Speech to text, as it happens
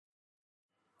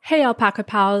Hey, Alpaca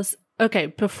Pals. Okay,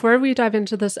 before we dive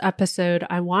into this episode,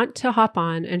 I want to hop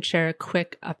on and share a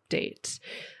quick update.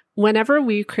 Whenever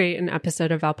we create an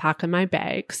episode of Alpaca My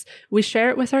Bags, we share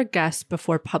it with our guests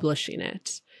before publishing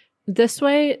it. This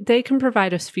way, they can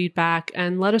provide us feedback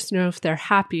and let us know if they're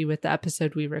happy with the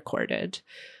episode we recorded.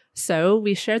 So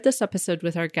we shared this episode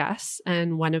with our guests,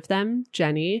 and one of them,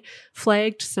 Jenny,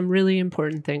 flagged some really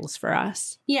important things for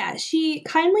us. Yeah, she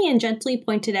kindly and gently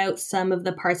pointed out some of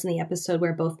the parts in the episode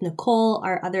where both Nicole,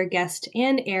 our other guest,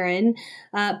 and Erin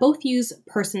both use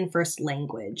person-first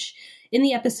language. In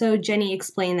the episode, Jenny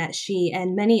explained that she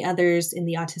and many others in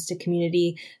the autistic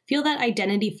community feel that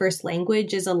identity-first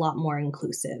language is a lot more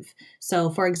inclusive. So,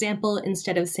 for example,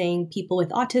 instead of saying people with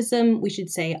autism, we should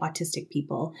say autistic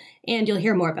people. And you'll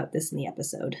hear more about this in the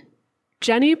episode.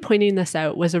 Jenny pointing this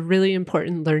out was a really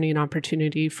important learning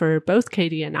opportunity for both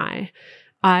Katie and I.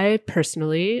 I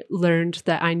personally learned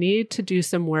that I need to do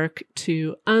some work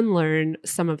to unlearn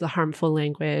some of the harmful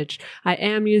language I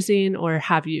am using or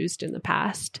have used in the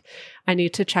past. I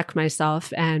need to check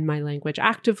myself and my language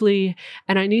actively,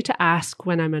 and I need to ask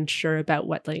when I'm unsure about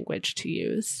what language to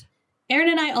use. Erin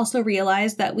and I also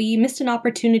realized that we missed an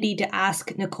opportunity to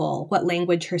ask Nicole what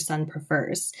language her son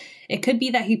prefers. It could be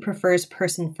that he prefers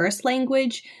person-first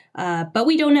language, but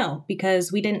we don't know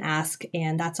because we didn't ask,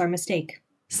 and that's our mistake.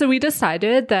 So we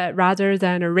decided that rather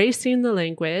than erasing the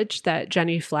language that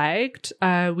Jenny flagged,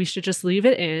 we should just leave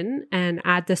it in and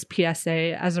add this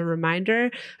PSA as a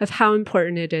reminder of how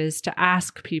important it is to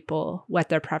ask people what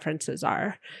their preferences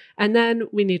are. And then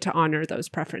we need to honor those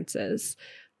preferences.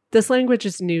 This language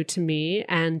is new to me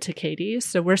and to Katie,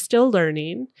 so we're still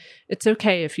learning. It's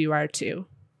okay if you are too.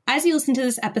 As you listen to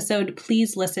this episode,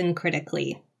 please listen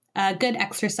critically. A good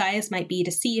exercise might be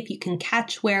to see if you can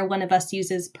catch where one of us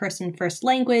uses person-first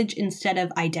language instead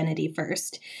of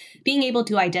identity-first. Being able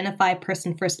to identify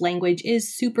person-first language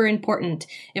is super important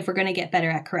if we're going to get better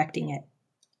at correcting it.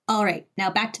 All right, now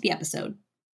back to the episode.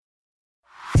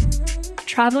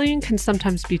 Traveling can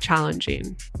sometimes be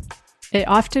challenging. It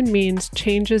often means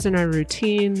changes in our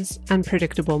routines,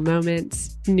 unpredictable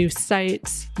moments, new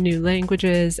sights, new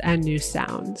languages, and new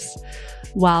sounds.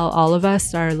 While all of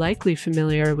us are likely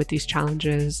familiar with these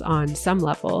challenges on some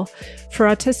level, for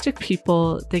autistic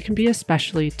people, they can be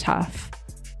especially tough.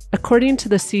 According to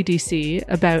the CDC,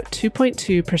 about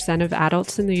 2.2% of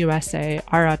adults in the USA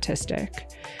are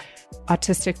autistic.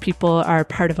 Autistic people are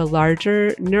part of a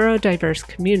larger neurodiverse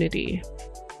community.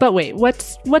 But wait,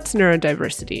 what's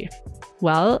neurodiversity?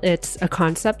 Well, it's a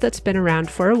concept that's been around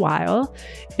for a while.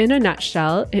 In a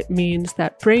nutshell, it means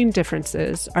that brain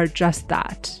differences are just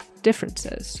that.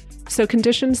 Differences. So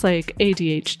conditions like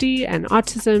ADHD and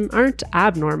autism aren't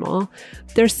abnormal.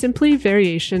 They're simply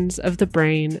variations of the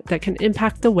brain that can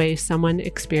impact the way someone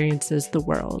experiences the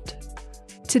world.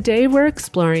 Today, we're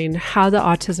exploring how the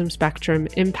autism spectrum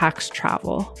impacts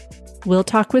travel. We'll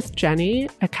talk with Jenny,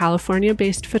 a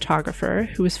California-based photographer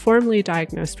who was formally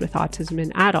diagnosed with autism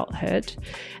in adulthood,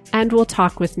 and we'll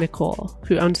talk with Nicole,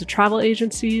 who owns a travel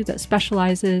agency that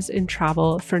specializes in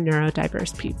travel for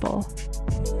neurodiverse people.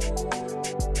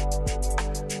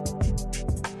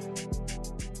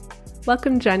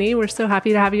 Welcome, Jenny. We're so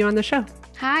happy to have you on the show.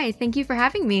 Hi, thank you for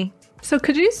having me. So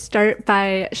could you start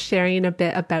by sharing a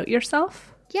bit about yourself?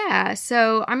 Yeah,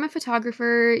 so I'm a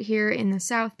photographer here in the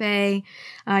South Bay.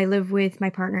 I live with my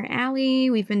partner, Allie.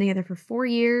 We've been together for 4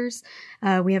 years.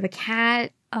 We have a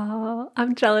cat. Oh,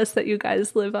 I'm jealous that you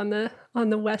guys live on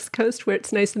the West Coast where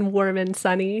it's nice and warm and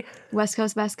sunny. West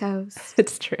Coast, Best Coast.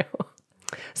 It's true.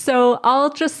 So I'll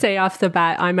just say off the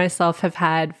bat, I myself have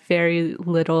had very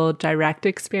little direct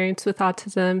experience with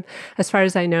autism. As far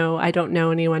as I know, I don't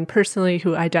know anyone personally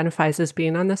who identifies as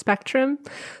being on the spectrum.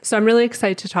 So I'm really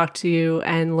excited to talk to you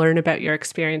and learn about your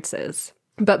experiences.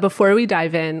 But before we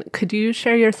dive in, could you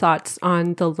share your thoughts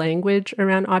on the language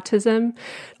around autism?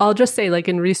 I'll just say,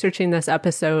 in researching this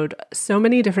episode, so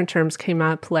many different terms came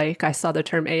up. I saw the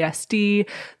term ASD,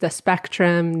 the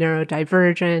spectrum,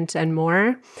 neurodivergent, and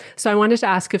more. So I wanted to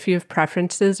ask if you have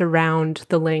preferences around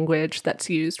the language that's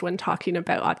used when talking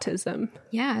about autism.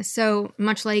 Yeah, so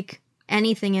much like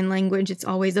anything in language, it's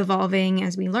always evolving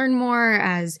as we learn more,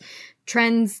 as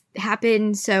trends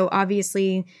happen. So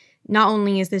obviously, not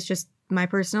only is this just my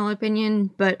personal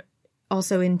opinion, but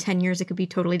also in 10 years, it could be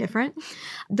totally different.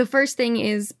 The first thing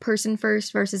is person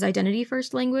first versus identity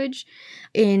first language.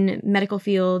 In medical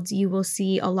fields, you will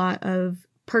see a lot of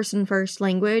person first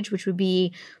language, which would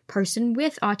be person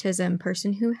with autism,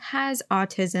 person who has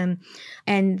autism.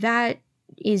 And that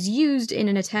is used in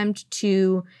an attempt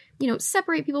to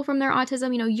separate people from their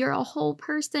autism. You're a whole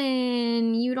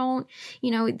person. You don't,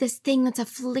 this thing that's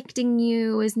afflicting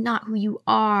you is not who you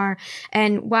are.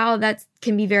 And while that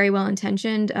can be very well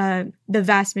intentioned, the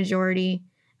vast majority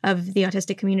of the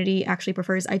autistic community actually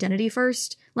prefers identity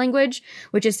first language,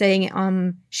 which is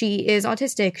saying she is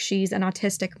autistic, she's an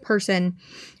autistic person.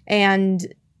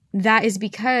 And that is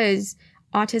because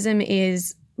autism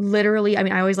is literally,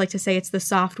 I always like to say it's the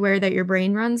software that your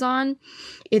brain runs on.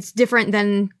 It's different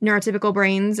than neurotypical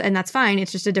brains, and that's fine.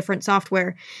 It's just a different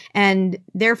software. And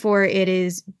therefore, it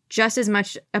is just as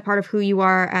much a part of who you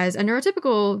are as a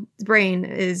neurotypical brain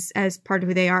is as part of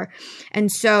who they are.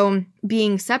 And so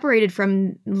being separated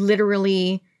from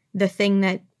literally the thing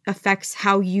that affects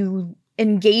how you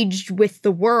engaged with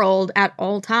the world at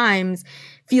all times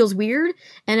feels weird.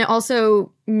 And it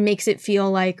also makes it feel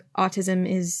like autism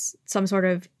is some sort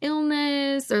of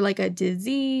illness or like a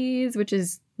disease, which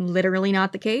is literally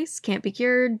not the case. Can't be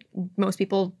cured. Most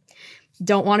people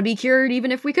don't want to be cured,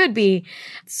 even if we could be.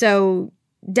 So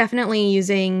definitely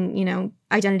using,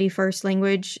 identity first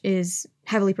language is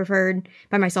heavily preferred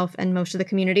by myself and most of the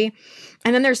community.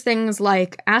 And then there's things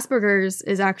like Asperger's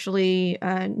is actually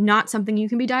not something you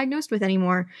can be diagnosed with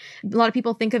anymore. A lot of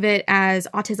people think of it as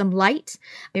autism light.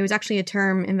 It was actually a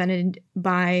term invented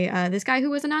by this guy who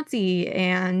was a Nazi,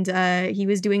 and he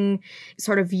was doing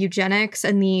sort of eugenics,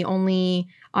 and the only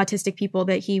autistic people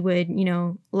that he would,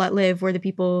 let live were the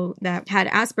people that had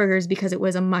Asperger's, because it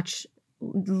was a much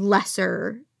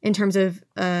lesser in terms of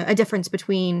a difference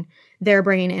between their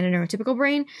brain and a neurotypical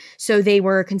brain. So they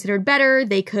were considered better.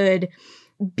 They could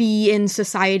be in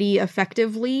society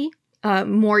effectively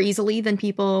more easily than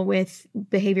people with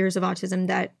behaviors of autism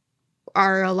that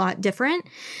are a lot different.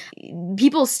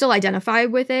 People still identify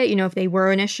with it, if they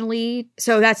were initially.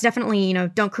 So that's definitely,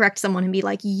 don't correct someone and be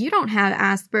like, you don't have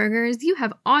Asperger's, you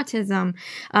have autism.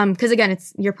 Because again,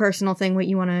 it's your personal thing, what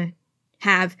you want to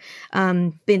have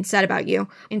been said about you.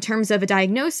 In terms of a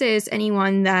diagnosis,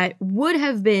 anyone that would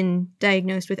have been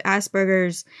diagnosed with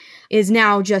Asperger's is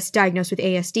now just diagnosed with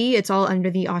ASD. It's all under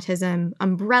the autism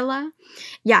umbrella.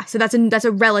 Yeah, so that's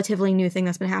a relatively new thing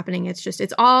that's been happening. It's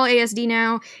all ASD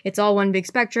now. It's all one big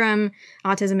spectrum.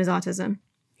 Autism is autism.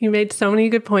 You made so many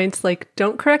good points. Like,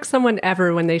 don't correct someone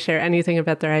ever when they share anything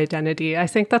about their identity. I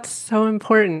think that's so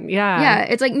important. Yeah. Yeah,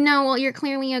 it's like, no, well, you're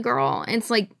clearly a girl. It's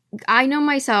like, I know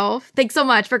myself. Thanks so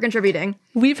much for contributing.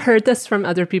 We've heard this from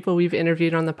other people we've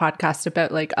interviewed on the podcast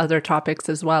about like other topics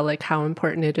as well, like how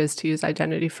important it is to use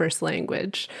identity first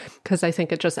language. Because I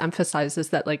think it just emphasizes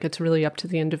that like it's really up to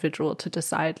the individual to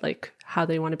decide like how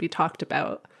they want to be talked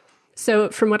about. So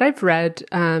from what I've read,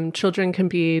 children can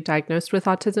be diagnosed with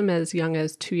autism as young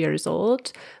as 2 years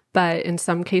old. But in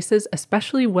some cases,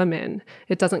 especially women,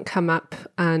 it doesn't come up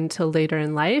until later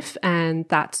in life. And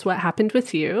that's what happened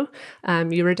with you.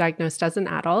 You were diagnosed as an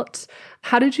adult.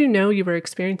 How did you know you were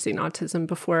experiencing autism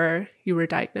before you were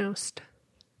diagnosed?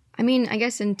 I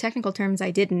guess in technical terms,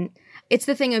 I didn't. It's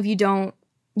the thing of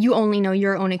you only know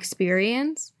your own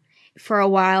experience. For a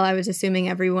while, I was assuming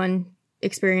everyone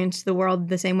experienced the world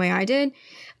the same way I did.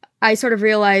 I sort of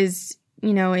realized,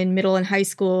 in middle and high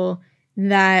school,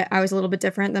 that I was a little bit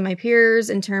different than my peers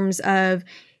in terms of,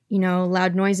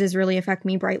 loud noises really affect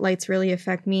me, bright lights really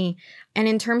affect me. And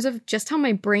in terms of just how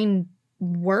my brain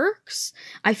works,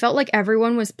 I felt like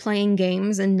everyone was playing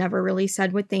games and never really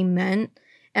said what they meant.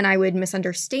 And I would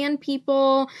misunderstand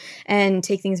people and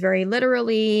take things very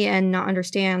literally and not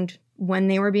understand when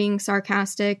they were being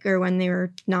sarcastic or when they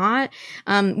were not,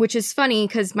 which is funny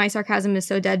because my sarcasm is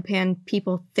so deadpan,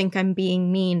 people think I'm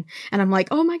being mean. And I'm like,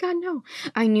 oh my God, no.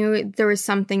 I knew there was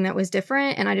something that was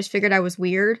different and I just figured I was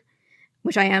weird,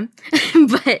 which I am.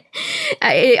 But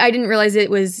I didn't realize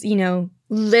it was,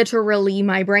 literally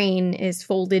my brain is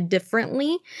folded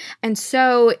differently. And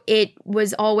so it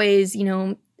was always,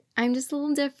 I'm just a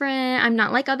little different. I'm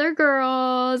not like other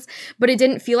girls. But it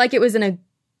didn't feel like it was in a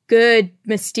good,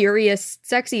 mysterious,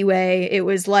 sexy way. It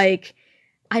was like,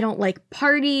 I don't like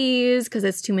parties because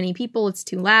it's too many people, it's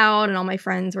too loud, and all my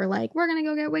friends were like, we're gonna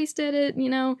go get wasted at,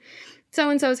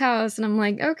 so-and-so's house, and I'm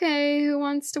like, okay, who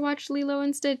wants to watch Lilo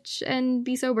and Stitch and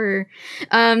be sober?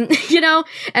 And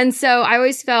so I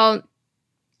always felt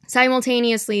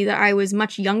simultaneously that I was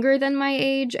much younger than my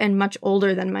age and much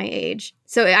older than my age.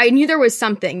 So I knew there was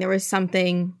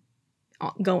something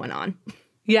going on.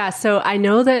 Yeah, so I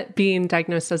know that being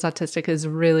diagnosed as autistic is a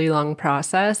really long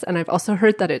process, and I've also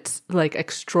heard that it's like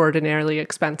extraordinarily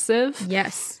expensive.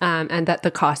 Yes. And that the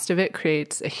cost of it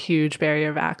creates a huge barrier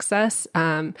of access.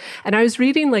 And I was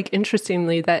reading, like,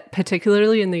 interestingly, that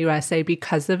particularly in the USA,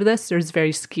 because of this, there's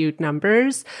very skewed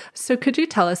numbers. So could you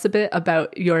tell us a bit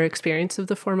about your experience of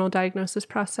the formal diagnosis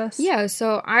process? Yeah,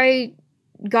 so I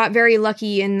got very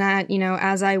lucky in that,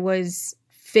 as I was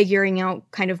figuring out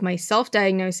kind of my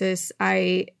self-diagnosis,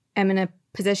 I am in a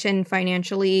position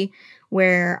financially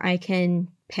where I can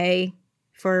pay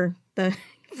for the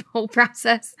whole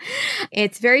process.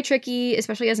 It's very tricky,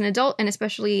 especially as an adult and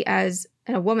especially as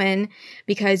a woman,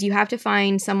 because you have to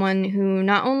find someone who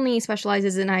not only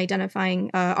specializes in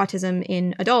identifying autism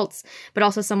in adults, but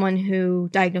also someone who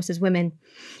diagnoses women,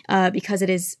 because it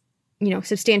is,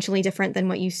 substantially different than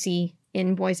what you see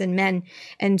in boys and men.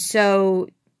 And so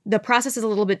the process is a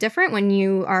little bit different when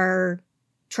you are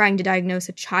trying to diagnose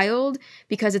a child,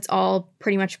 because it's all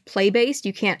pretty much play-based.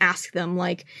 You can't ask them,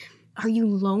 like, are you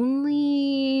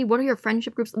lonely? What are your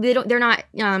friendship groups? They're not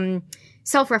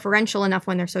self-referential enough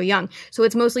when they're so young. So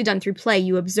it's mostly done through play.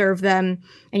 You observe them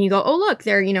and you go, oh, look,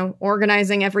 they're,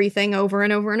 organizing everything over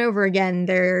and over and over again.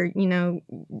 They're,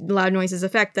 loud noises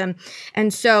affect them.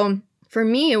 And so for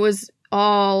me, it was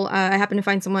all, I happened to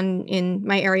find someone in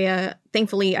my area.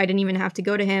 Thankfully, I didn't even have to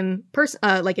go to him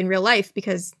like in real life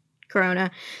because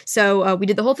Corona. So we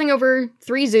did the whole thing over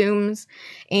 3 Zooms,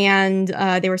 and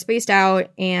they were spaced out,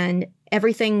 and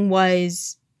everything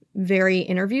was very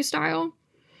interview style.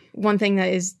 One thing that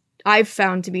is I've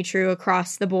found to be true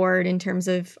across the board in terms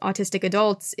of autistic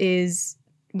adults is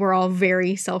we're all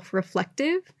very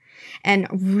self-reflective and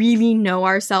really know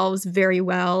ourselves very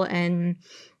well, and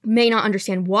may not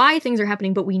understand why things are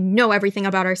happening, but we know everything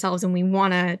about ourselves and we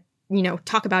want to,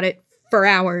 talk about it for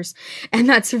hours. And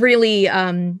that's really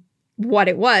what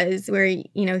it was, where,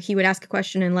 he would ask a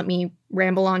question and let me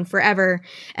ramble on forever.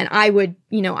 And I would,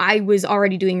 I was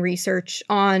already doing research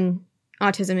on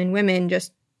autism in women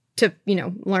just to,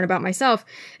 learn about myself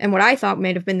and what I thought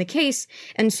might have been the case.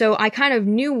 And so I kind of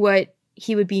knew what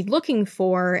he would be looking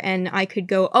for, and I could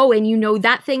go, oh, and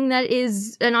that thing that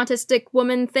is an autistic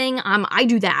woman thing, I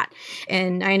do that.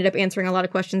 And I ended up answering a lot of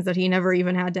questions that he never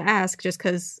even had to ask just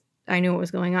because I knew what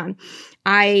was going on.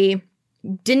 I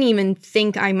didn't even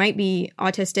think I might be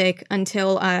autistic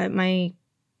until my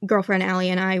girlfriend Allie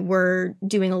and I were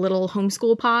doing a little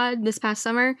homeschool pod this past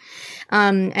summer.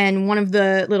 And one of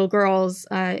the little girls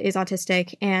is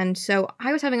autistic. And so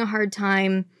I was having a hard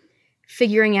time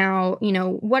figuring out,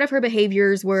 what of her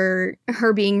behaviors were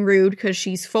her being rude because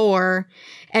she's 4,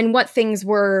 and what things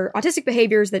were autistic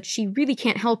behaviors that she really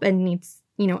can't help and needs,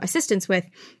 assistance with.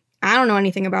 I don't know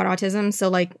anything about autism, so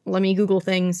let me Google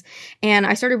things. And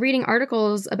I started reading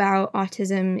articles about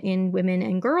autism in women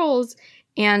and girls,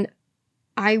 and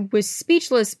I was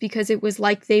speechless because it was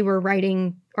like they were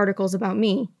writing articles about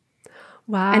me.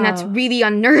 Wow. And that's really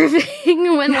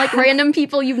unnerving when random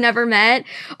people you've never met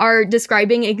are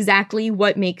describing exactly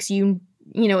what makes you,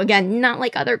 again, not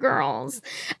like other girls.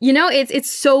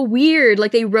 It's so weird.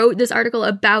 Like, they wrote this article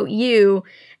about you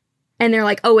and they're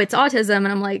like, oh, it's autism. And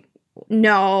I'm like,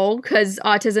 no, because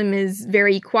autism is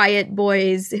very quiet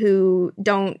boys who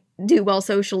don't do well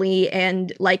socially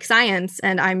and like science.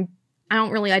 And I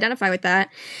don't really identify with that.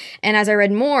 And as I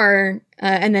read more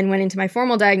and then went into my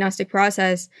formal diagnostic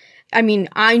process,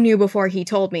 I knew before he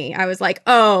told me. I was like,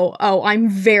 oh, I'm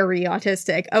very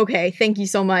autistic. Okay, thank you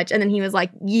so much. And then he was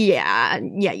like, yeah,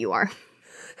 you are.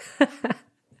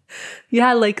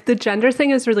 Yeah, the gender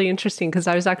thing is really interesting because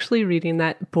I was actually reading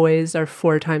that boys are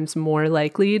 4 times more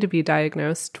likely to be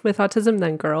diagnosed with autism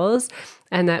than girls,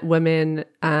 and that women,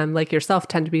 like yourself,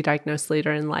 tend to be diagnosed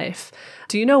later in life.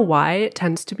 Do you know why it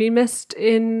tends to be missed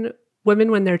in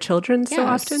women when they're children so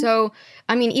often? So,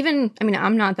 I'm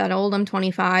not that old. I'm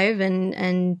 25.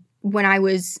 And when I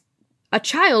was a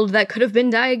child that could have been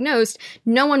diagnosed,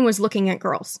 no one was looking at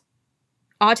girls.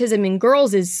 Autism in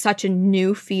girls is such a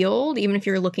new field. Even if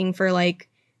you're looking for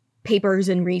papers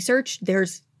and research,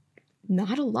 there's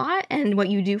not a lot. And what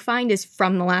you do find is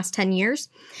from the last 10 years.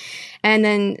 And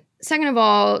then second of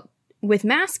all, with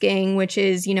masking, which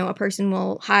is, a person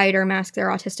will hide or mask their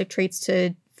autistic traits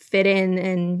to fit in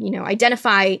and,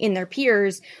 identify in their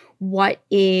peers what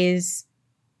is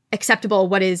acceptable,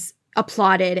 what is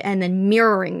applauded, and then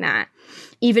mirroring that.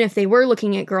 Even if they were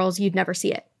looking at girls, you'd never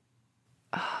see it.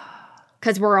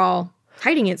 Because we're all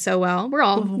hiding it so well. We're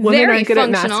all Women very are good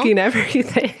functional. at masking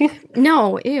everything.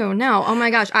 No, ew, no. Oh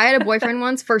my gosh. I had a boyfriend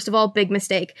once. First of all, big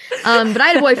mistake. But I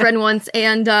had a boyfriend once,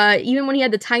 and even when he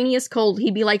had the tiniest cold,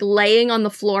 he'd be like laying on the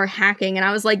floor hacking, and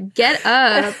I was like, get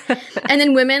up. And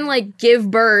then women like give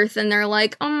birth, and they're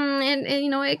like,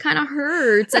 it kind of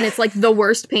hurts, and it's like the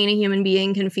worst pain a human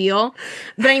being can feel.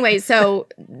 But anyway, so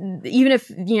even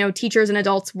if teachers and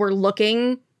adults were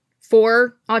looking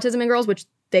for autism in girls, which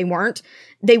they weren't,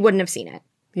 they wouldn't have seen it.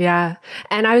 Yeah.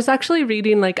 And I was actually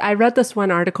reading, I read this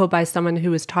one article by someone who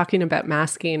was talking about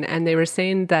masking, and they were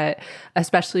saying that,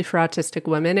 especially for autistic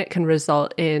women, it can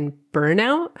result in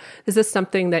burnout. Is this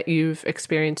something that you've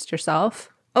experienced yourself?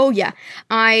 Oh, yeah.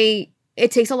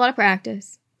 It takes a lot of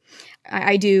practice.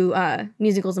 I do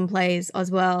musicals and plays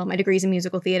as well. My degree's in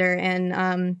musical theater,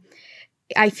 and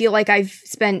I feel like I've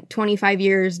spent 25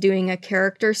 years doing a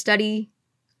character study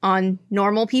on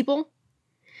normal people.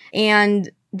 And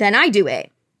then I do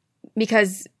it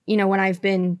because, when I've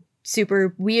been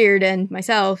super weird and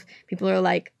myself, people are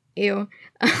like, ew,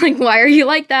 like, why are you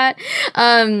like that?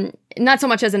 Not so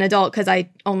much as an adult because I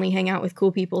only hang out with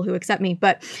cool people who accept me.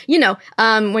 But,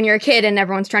 when you're a kid and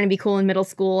everyone's trying to be cool in middle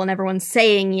school and everyone's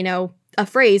saying, a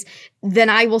phrase, then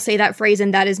I will say that phrase,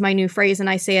 and that is my new phrase, and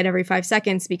I say it every 5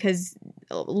 seconds because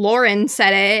Lauren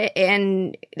said it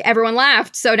and everyone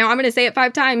laughed. So now I'm going to say it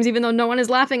 5 times, even though no one is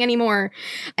laughing anymore.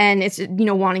 And it's,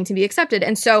 wanting to be accepted.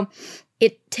 And so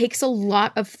it takes a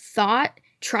lot of thought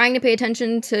trying to pay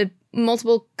attention to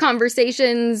multiple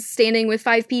conversations, standing with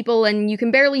 5 people, and you can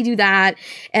barely do that.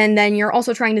 And then you're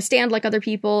also trying to stand like other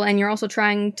people, and you're also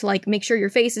trying to make sure your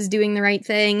face is doing the right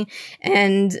thing.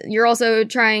 And you're also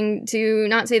trying to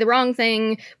not say the wrong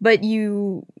thing, but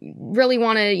you really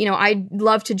want to, I'd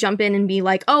love to jump in and be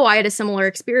like, oh, I had a similar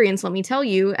experience, let me tell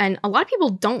you. And a lot of people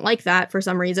don't like that for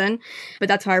some reason, but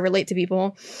that's how I relate to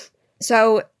people.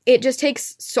 So it just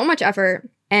takes so much effort.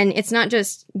 And it's not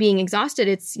just being exhausted,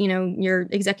 it's, your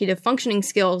executive functioning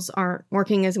skills aren't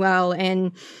working as well.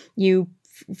 And you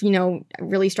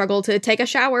really struggle to take a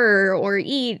shower or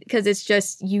eat because it's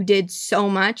just, you did so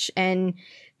much and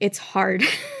it's hard.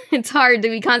 It's hard to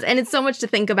be constant. And it's so much to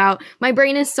think about. My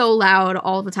brain is so loud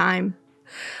all the time.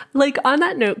 On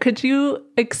that note, could you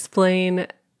explain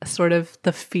sort of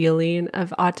the feeling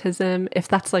of autism, if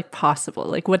that's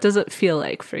possible? What does it feel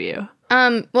like for you?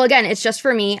 Well, again, it's just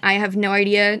for me. I have no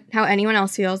idea how anyone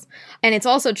else feels. And it's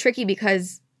also tricky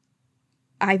because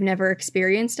I've never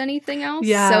experienced anything else.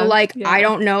 Yeah, so yeah. I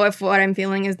don't know if what I'm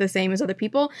feeling is the same as other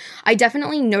people. I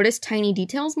definitely notice tiny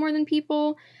details more than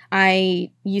people.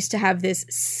 I used to have this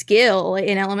skill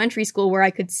in elementary school where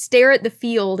I could stare at the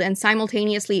field and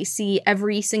simultaneously see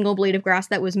every single blade of grass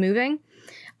that was moving,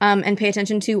 and pay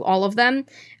attention to all of them.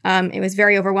 It was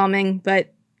very overwhelming,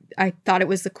 but I thought it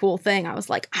was the cool thing. I was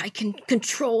like, I can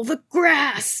control the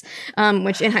grass,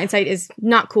 which in hindsight is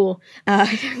not cool.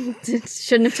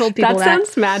 Shouldn't have told people that. That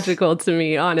sounds magical to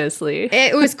me, honestly.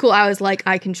 It was cool. I was like,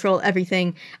 I control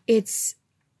everything. It's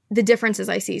the differences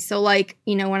I see. So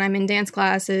when I'm in dance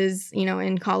classes,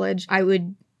 in college, I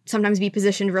would sometimes be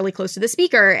positioned really close to the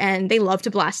speaker, and they love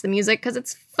to blast the music because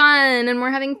it's fun and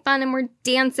we're having fun and we're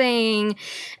dancing.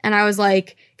 And I was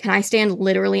like, can I stand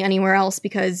literally anywhere else?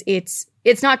 Because it's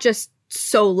not just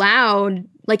so loud,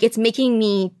 it's making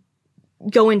me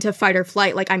go into fight or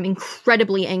flight. I'm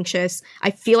incredibly anxious.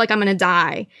 I feel like I'm going to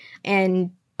die.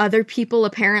 And other people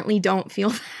apparently don't feel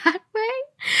that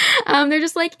way. They're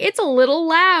just like, it's a little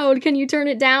loud. Can you turn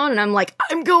it down? And I'm like,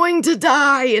 I'm going to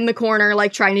die in the corner,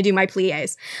 trying to do my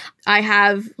plies. I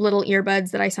have little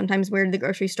earbuds that I sometimes wear to the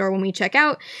grocery store when we check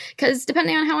out, because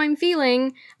depending on how I'm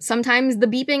feeling, sometimes the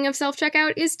beeping of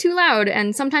self-checkout is too loud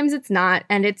and sometimes it's not.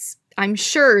 And it's, I'm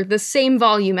sure, the same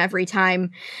volume every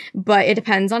time, but it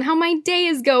depends on how my day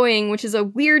is going, which is a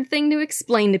weird thing to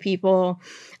explain to people.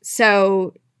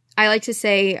 So I like to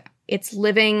say it's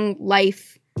living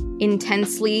life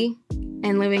intensely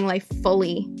and living life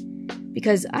fully,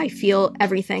 because I feel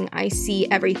everything, I see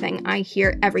everything, I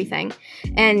hear everything.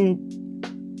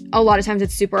 And a lot of times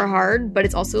it's super hard, but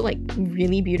it's also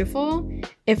really beautiful.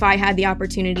 If I had the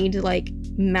opportunity to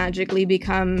magically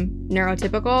become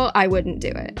neurotypical, I wouldn't do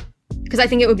it, because I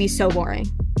think it would be so boring.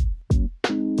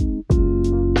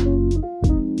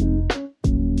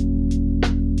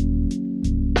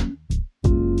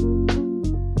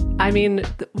 I mean,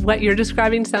 what you're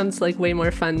describing sounds like way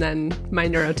more fun than my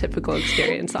neurotypical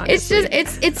experience, honestly.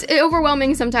 It's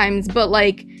overwhelming sometimes, but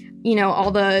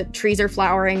all the trees are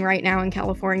flowering right now in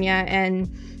California, and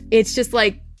it's just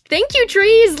thank you,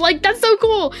 trees. Like, that's so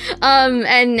cool.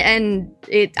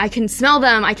 I can smell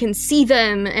them, I can see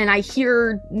them, and I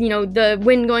hear, the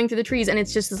wind going through the trees, and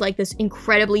it's just this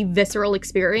incredibly visceral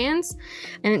experience,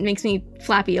 and it makes me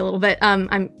flappy a little bit.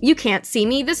 You can't see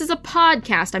me. This is a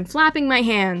podcast. I'm flapping my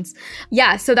hands.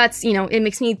 Yeah, so that's, it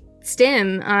makes me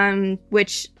stim,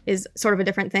 which is sort of a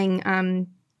different thing.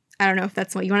 I don't know if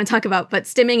that's what you want to talk about, but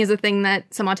stimming is a thing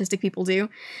that some autistic people do.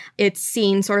 It's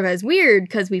seen sort of as weird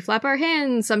because we flap our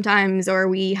hands sometimes or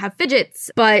we have fidgets,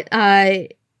 but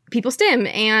people stim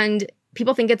and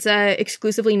people think it's a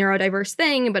exclusively neurodiverse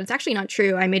thing, but it's actually not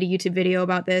true. I made a YouTube video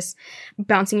about this.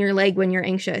 Bouncing your leg when you're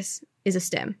anxious is a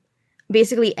stim.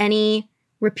 Basically, any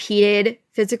repeated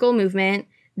physical movement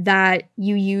that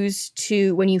you use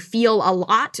to when you feel a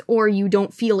lot or you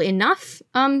don't feel enough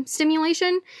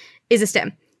stimulation is a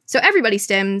stim. So everybody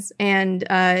stims, and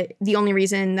the only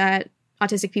reason that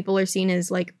autistic people are seen as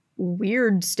like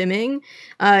weird stimming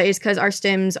is because our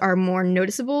stims are more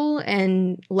noticeable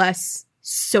and less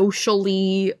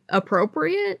socially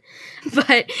appropriate.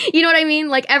 But you know what I mean?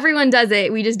 Like, everyone does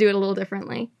it. We just do it a little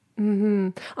differently. Mm-hmm.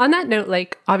 On that note,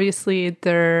 like, obviously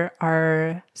there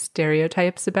are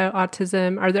stereotypes about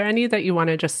autism. Are there any that you want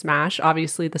to just smash?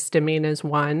 Obviously the stimming is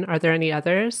one. Are there any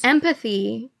others?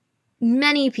 Empathy.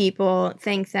 Many people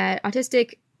think that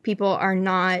autistic people are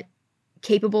not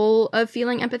capable of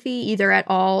feeling empathy either at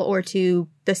all or to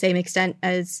the same extent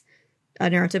as a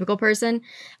neurotypical person.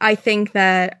 I think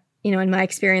that, in my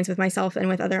experience with myself and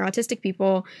with other autistic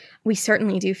people, we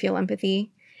certainly do feel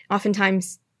empathy,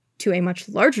 oftentimes to a much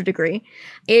larger degree.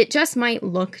 It just might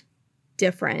look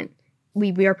different.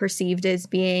 We are perceived as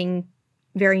being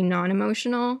very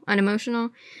unemotional,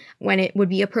 when it would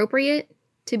be appropriate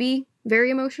to be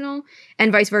very emotional,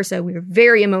 and vice versa. We're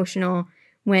very emotional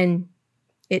when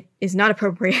it is not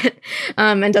appropriate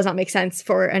and does not make sense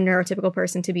for a neurotypical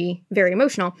person to be very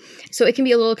emotional. So it can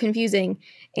be a little confusing.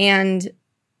 And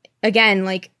again,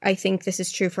 like, I think this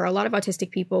is true for a lot of autistic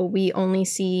people. We only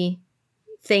see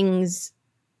things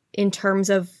in terms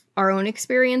of our own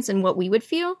experience and what we would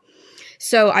feel.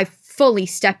 So I fully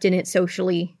stepped in it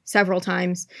socially several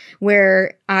times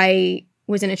where I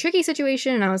was in a tricky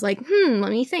situation and I was like,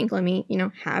 let me think, let me,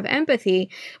 have empathy.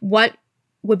 What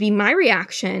would be my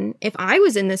reaction if I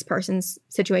was in this person's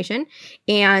situation?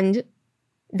 And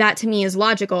that to me is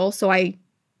logical. So I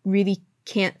really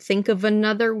can't think of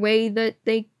another way that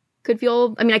they could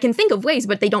feel. I mean, I can think of ways,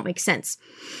 but they don't make sense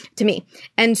to me.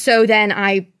 And so then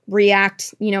I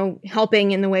react,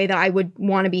 helping in the way that I would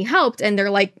want to be helped. And they're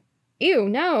like, ew,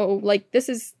 no, like,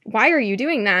 why are you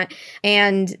doing that?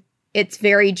 And it's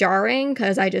very jarring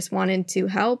because I just wanted to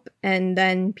help, and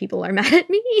then people are mad at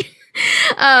me.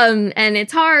 And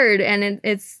it's hard, and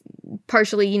it's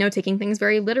partially, taking things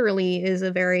very literally is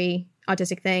a very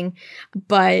autistic thing.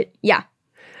 But yeah.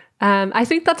 I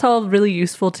think that's all really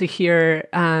useful to hear,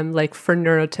 like for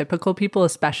neurotypical people,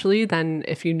 especially. Then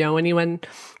if you know anyone,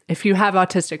 if you have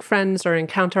autistic friends or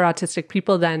encounter autistic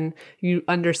people, then you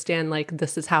understand, like,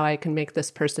 this is how I can make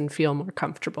this person feel more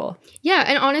comfortable. Yeah.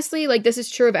 And honestly, like, this is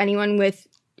true of anyone with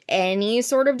any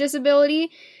sort of disability.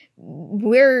 I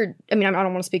don't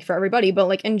want to speak for everybody, but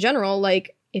like in general,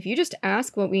 like, if you just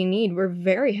ask what we need, we're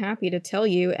very happy to tell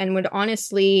you, and would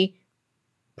honestly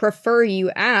prefer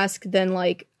you ask than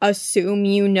like assume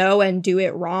and do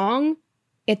it wrong.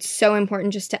 It's so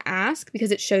important just to ask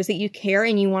because it shows that you care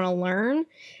and you want to learn.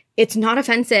 It's not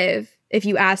offensive if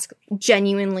you ask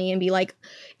genuinely and be like,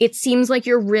 it seems like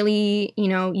you're really,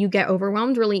 you get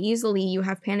overwhelmed really easily. You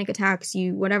have panic attacks,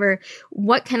 whatever.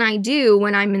 What can I do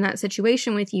when I'm in that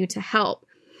situation with you to help?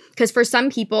 Because for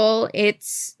some people,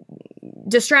 it's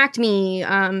distract me,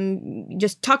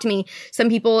 just talk to me. Some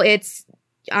people, it's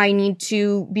I need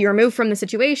to be removed from the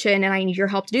situation and I need your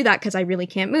help to do that because I really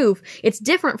can't move. It's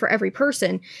different for every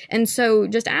person. And so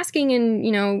just asking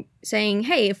and, saying,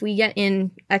 hey, if we get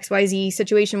in XYZ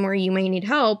situation where you may need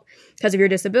help because of your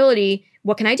disability,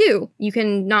 what can I do? You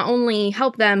can not only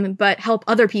help them, but help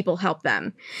other people help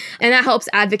them. And that helps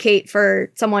advocate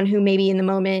for someone who maybe in the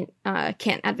moment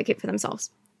can't advocate for themselves.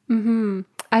 Mm-hmm.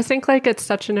 I think like it's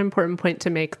such an important point to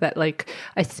make that like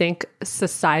I think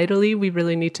societally we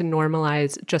really need to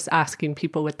normalize just asking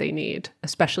people what they need,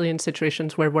 especially in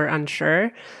situations where we're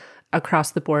unsure.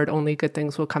 Across the board, only good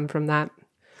things will come from that.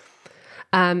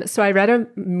 So I read a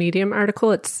Medium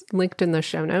article, it's linked in the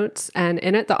show notes, and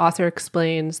in it the author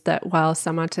explains that while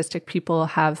some autistic people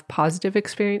have positive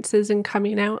experiences in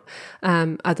coming out,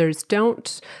 others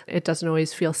don't. It doesn't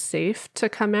always feel safe to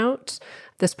come out.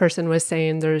 This person was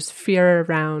saying there's fear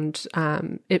around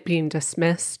it being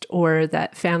dismissed or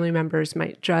that family members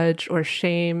might judge or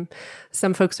shame.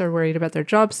 Some folks are worried about their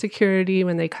job security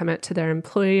when they come out to their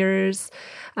employers.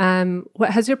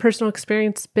 What has your personal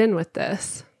experience been with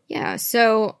this? Yeah,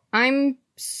 so I'm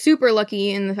super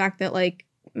lucky in the fact that, like,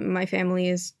 my family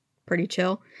is pretty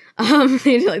chill.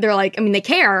 They're like, I mean, they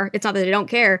care. It's not that they don't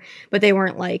care, but they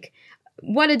weren't like,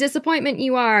 what a disappointment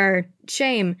you are,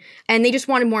 shame. And they just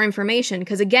wanted more information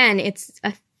because, again, it's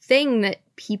a thing that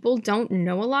people don't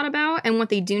know a lot about. And what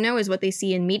they do know is what they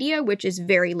see in media, which is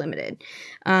very limited.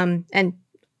 And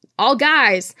all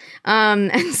guys.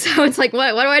 And so it's like,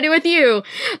 what do I do with you?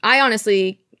 I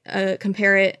honestly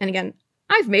compare it. And again,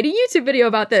 I've made a YouTube video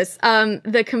about this.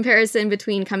 The comparison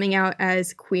between coming out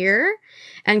as queer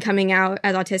and coming out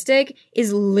as autistic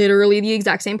is literally the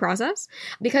exact same process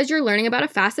because you're learning about a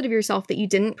facet of yourself that you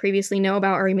didn't previously know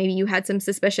about, or maybe you had some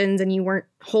suspicions and you weren't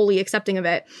wholly accepting of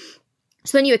it.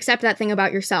 So then you accept that thing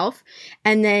about yourself,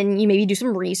 and then you maybe do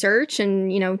some research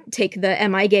and, you know, take the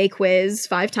Am I Gay quiz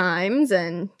 5 times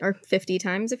or 50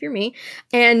 times if you're me.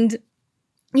 And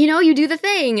you know, you do the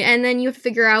thing, and then you have to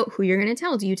figure out who you're going to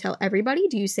tell. Do you tell everybody?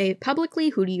 Do you say it publicly?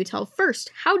 Who do you tell first?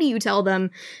 How do you tell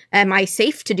them? Am I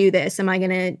safe to do this? Am I going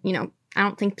to, you know, I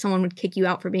don't think someone would kick you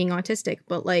out for being autistic,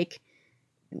 but like,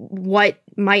 what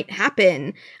might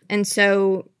happen? And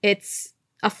so it's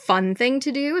a fun thing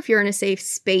to do if you're in a safe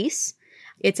space.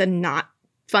 It's a not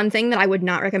fun thing that I would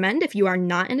not recommend if you are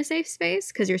not in a safe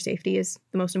space, because your safety is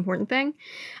the most important thing.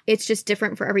 It's just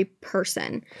different for every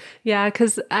person. Yeah,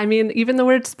 because I mean, even the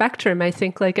word spectrum, I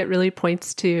think like it really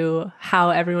points to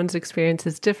how everyone's experience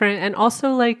is different. And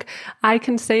also like, I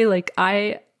can say like,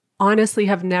 I honestly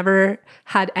have never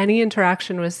had any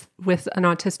interaction with an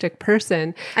autistic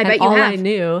person. I bet you have. I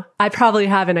knew, I probably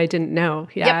have, and I didn't know.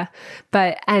 Yeah.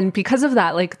 Yep. And because of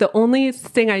that, like the only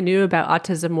thing I knew about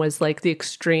autism was like the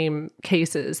extreme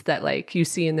cases that like you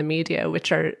see in the media,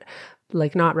 which are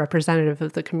like not representative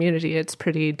of the community. It's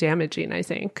pretty damaging, I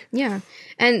think. Yeah.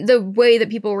 And the way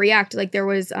that people react, like there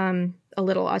was a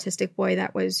little autistic boy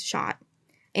that was shot,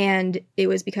 and it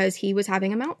was because he was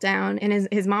having a meltdown, and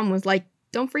his mom was like,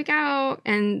 don't freak out.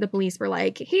 And the police were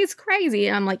like, he's crazy.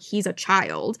 And I'm like, he's a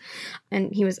child.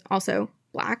 And he was also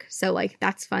Black. So like,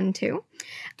 that's fun too.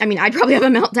 I mean, I'd probably have a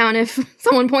meltdown if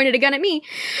someone pointed a gun at me.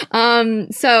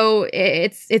 So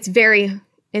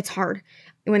it's hard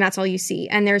when that's all you see.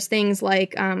 And there's things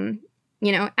like,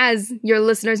 you know, as your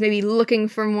listeners may be looking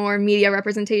for more media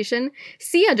representation,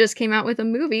 Sia just came out with a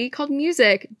movie called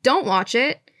Music. Don't watch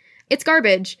it. It's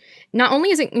garbage. Not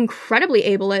only is it incredibly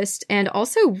ableist and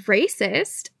also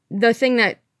racist, the thing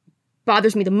that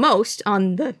bothers me the most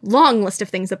on the long list of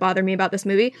things that bother me about this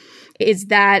movie is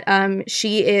that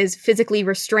she is physically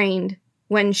restrained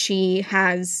when she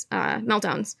has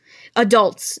meltdowns.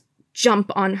 Adults jump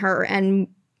on her and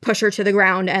push her to the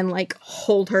ground and like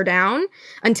hold her down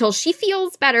until she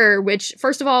feels better, which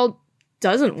first of all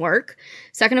doesn't work.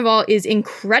 Second of all is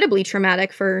incredibly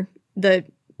traumatic for the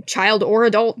child or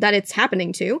adult that it's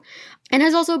happening to, and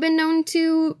has also been known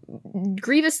to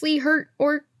grievously hurt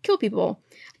or kill people.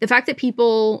 The fact that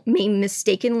people may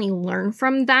mistakenly learn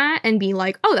from that and be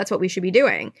like, oh, that's what we should be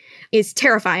doing, is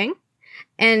terrifying.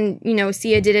 And, you know,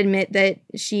 Sia did admit that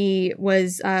she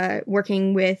was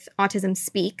working with Autism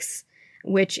Speaks,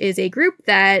 which is a group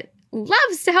that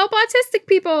loves to help autistic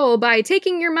people by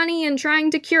taking your money and trying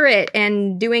to cure it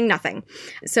and doing nothing.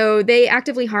 So they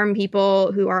actively harm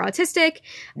people who are autistic.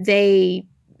 They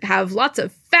have lots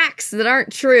of facts that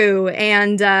aren't true.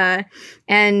 And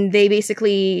they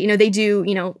basically, you know, they do,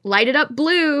 you know, light it up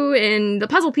blue in the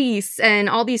puzzle piece and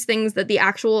all these things that the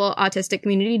actual autistic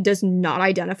community does not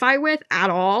identify with at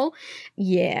all.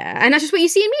 Yeah. And that's just what you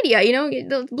see in media, you know,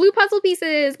 the blue puzzle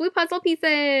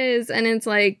pieces. And it's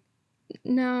like,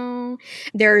 no.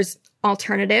 There's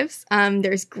alternatives.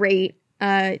 There's great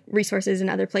resources in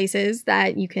other places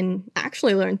that you can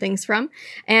actually learn things from.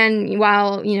 And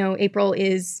while, you know, April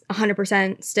is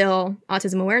 100% still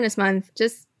Autism Awareness Month,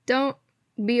 just don't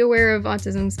be aware of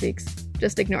Autism Speaks.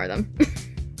 Just ignore them.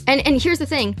 And here's the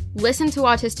thing. Listen to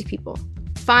autistic people.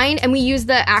 Find, and we use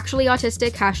the actually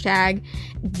autistic hashtag.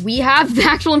 We have the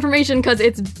actual information because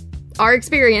it's our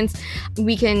experience.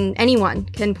 Anyone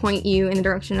can point you in the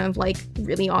direction of like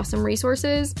really awesome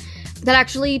resources that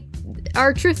actually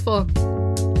are truthful.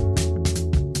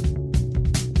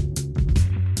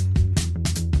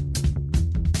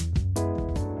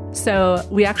 So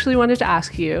we actually wanted to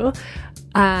ask you,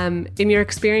 In your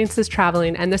experiences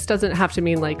traveling, and this doesn't have to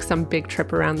mean like some big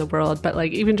trip around the world, but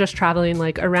like even just traveling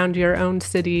like around your own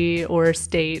city or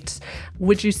state,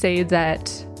 would you say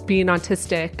that being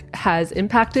autistic has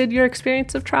impacted your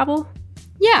experience of travel?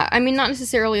 Yeah, I mean, not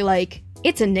necessarily like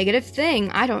it's a negative thing.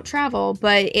 I don't travel,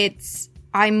 but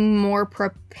I'm more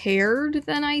prepared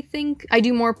than I think. I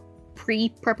do more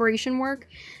pre-preparation work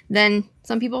than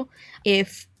some people.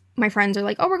 If my friends are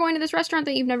like, oh, we're going to this restaurant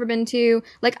that you've never been to,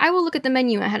 like, I will look at the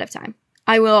menu ahead of time.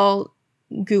 I will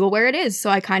Google where it is, so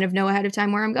I kind of know ahead of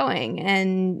time where I'm going.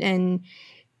 And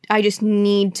I just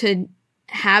need to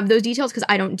have those details because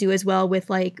I don't do as well with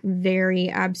like very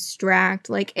abstract,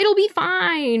 like, it'll be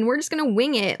fine, we're just gonna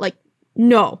wing it. Like,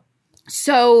 no.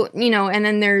 So, and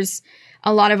then there's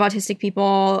a lot of autistic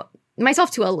people,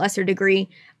 myself to a lesser degree,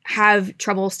 have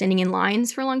trouble standing in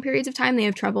lines for long periods of time. They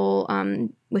have trouble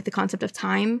with the concept of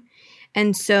time.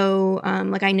 And so,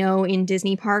 like, I know in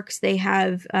Disney parks, they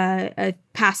have a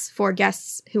pass for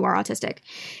guests who are autistic.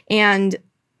 And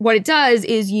what it does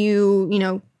is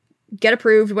you get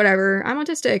approved, whatever, I'm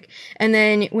autistic. And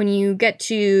then when you get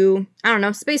to, I don't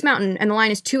know, Space Mountain, and the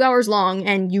line is 2 hours long,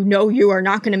 and you are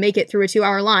not going to make it through a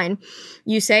 2-hour line,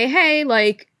 you say, hey,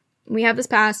 like, we have this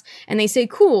pass, and they say,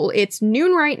 cool, it's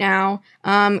noon right now,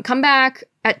 come back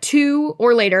at 2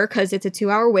 or later, because it's a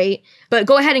 2-hour wait, but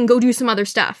go ahead and go do some other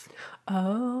stuff.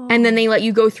 Oh. And then they let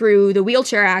you go through the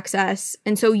wheelchair access,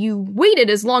 and so you waited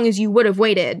as long as you would have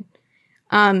waited,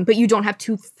 but you don't have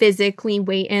to physically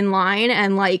wait in line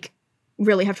and, like,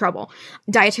 really have trouble.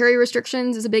 Dietary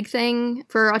restrictions is a big thing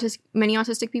for many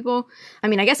autistic people. I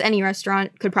mean, I guess any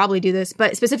restaurant could probably do this,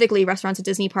 but specifically restaurants at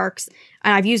Disney parks,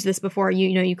 and I've used this before,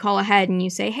 you call ahead and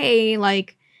you say, hey,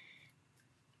 like,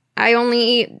 I only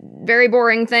eat very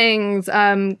boring things.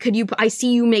 I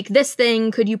see you make this thing.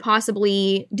 Could you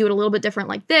possibly do it a little bit different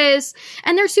like this?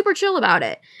 And they're super chill about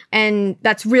it. And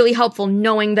that's really helpful,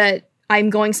 knowing that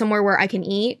I'm going somewhere where I can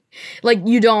eat. Like,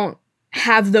 you don't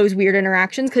have those weird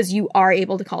interactions because you are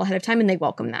able to call ahead of time, and they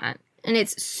welcome that. And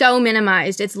it's so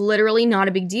minimized. It's literally not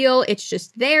a big deal. It's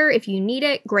just there. If you need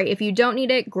it, great. If you don't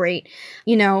need it, great.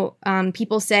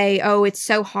 People say, oh, it's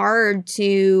so hard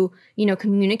to,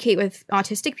 communicate with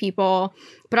autistic people.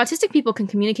 But autistic people can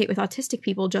communicate with autistic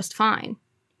people just fine.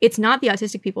 It's not the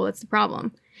autistic people that's the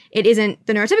problem. It isn't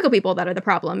the neurotypical people that are the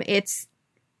problem. It's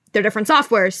they're different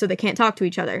softwares, so they can't talk to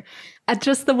each other.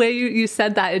 Just the way you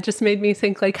said that, it just made me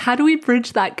think, like, how do we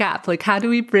bridge that gap? Like, how do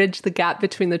we bridge the gap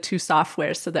between the two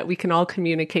softwares so that we can all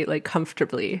communicate, like,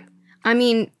 comfortably? I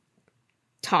mean,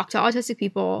 talk to autistic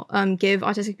people, give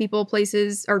autistic people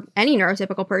places, or any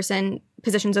neurotypical person,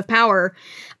 positions of power.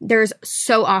 There's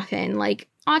so often, like,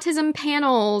 autism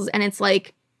panels, and it's,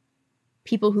 like,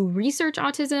 people who research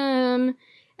autism,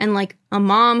 and, like, a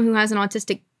mom who has an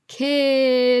autistic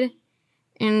kid.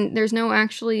 And there's no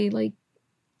actually, like,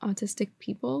 autistic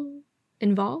people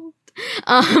involved,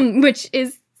 which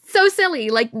is so silly.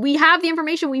 Like, we have the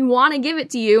information, we want to give it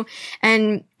to you.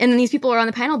 And then these people are on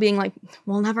the panel being like,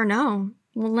 we'll never know.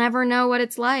 We'll never know what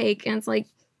it's like. And it's like,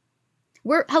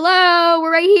 we're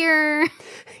right here.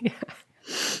 Yeah.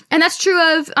 And that's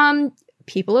true of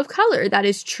people of color. That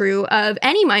is true of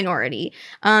any minority,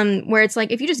 where it's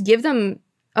like, if you just give them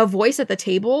a voice at the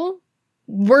table,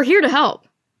 we're here to help.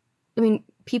 I mean,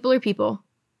 people are people.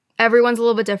 Everyone's a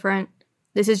little bit different.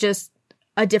 This is just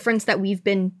a difference that we've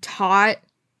been taught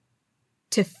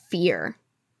to fear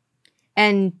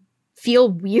and feel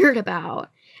weird about.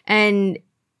 And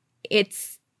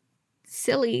it's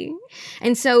silly.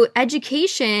 And so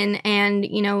education and,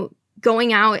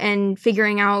 going out and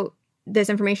figuring out this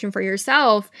information for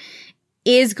yourself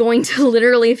is going to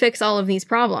literally fix all of these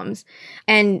problems.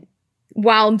 And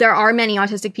while there are many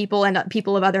autistic people and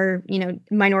people of other,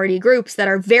 minority groups that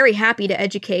are very happy to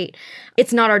educate,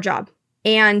 it's not our job.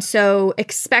 And so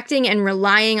expecting and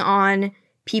relying on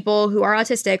people who are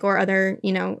autistic or other,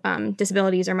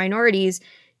 disabilities or minorities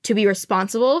to be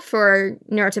responsible for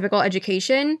neurotypical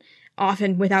education,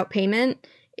 often without payment,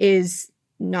 is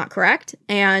not correct.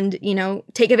 And,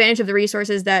 take advantage of the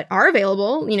resources that are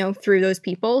available, through those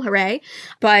people, hooray,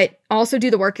 but also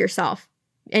do the work yourself.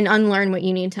 And unlearn what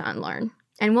you need to unlearn.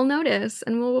 And we'll notice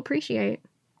and we'll appreciate.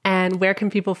 And where can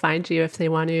people find you if they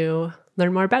want to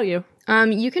learn more about you?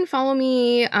 You can follow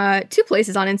me 2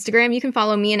 places on Instagram. You can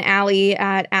follow me and Allie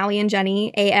at Allie and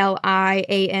Jenny,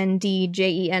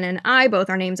 ALIANDJENNI. Both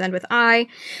our names end with I.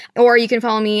 Or you can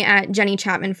follow me at Jenny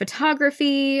Chapman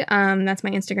Photography. That's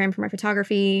my Instagram for my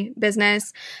photography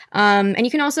business. And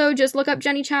you can also just look up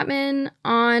Jenny Chapman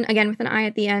again with an I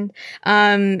at the end,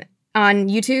 on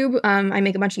YouTube. I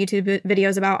make a bunch of YouTube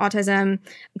videos about autism.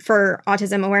 For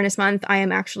Autism Awareness Month, I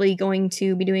am actually going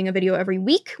to be doing a video every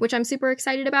week, which I'm super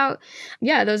excited about.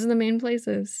 Yeah, those are the main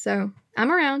places. So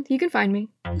I'm around. You can find me.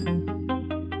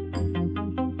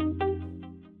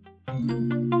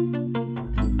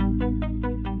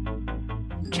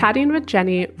 Chatting with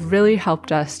Jenny really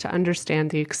helped us to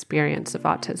understand the experience of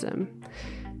autism.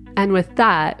 And with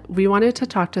that, we wanted to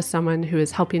talk to someone who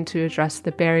is helping to address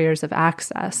the barriers of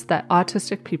access that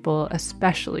autistic people,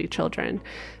 especially children,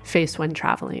 face when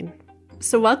traveling.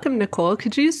 So welcome, Nicole.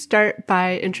 Could you start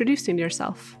by introducing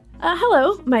yourself?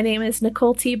 Hello, my name is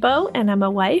Nicole Thibault, and I'm a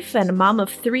wife and a mom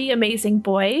of 3 amazing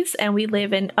boys, and we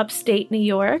live in upstate New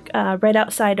York, right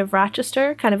outside of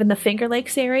Rochester, kind of in the Finger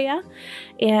Lakes area.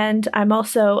 And I'm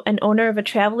also an owner of a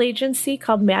travel agency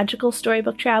called Magical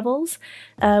Storybook Travels,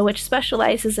 which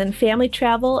specializes in family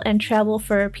travel and travel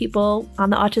for people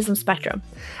on the autism spectrum.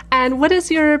 And what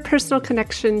is your personal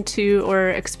connection to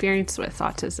or experience with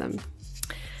autism?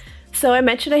 So I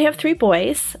mentioned I have 3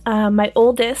 boys. My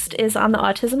oldest is on the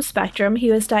autism spectrum.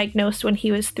 He was diagnosed when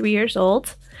he was 3 years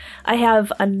old. I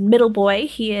have a middle boy.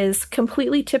 He is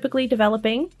completely typically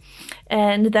developing.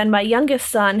 And then my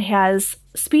youngest son has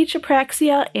speech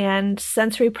apraxia and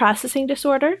sensory processing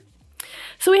disorder.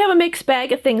 So we have a mixed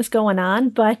bag of things going on,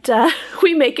 but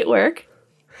we make it work.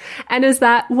 And is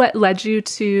that what led you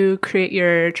to create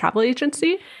your travel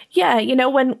agency? Yeah,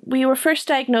 when we were first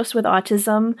diagnosed with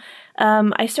autism,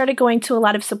 I started going to a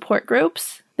lot of support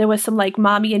groups. There was some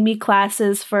Mommy and Me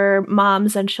classes for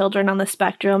moms and children on the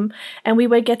spectrum. And we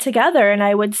would get together and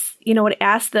I would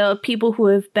ask the people who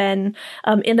have been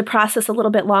in the process a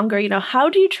little bit longer, how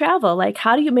do you travel?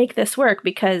 How do you make this work?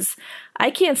 Because I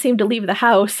can't seem to leave the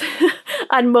house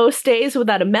on most days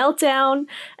without a meltdown.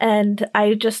 And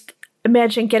I just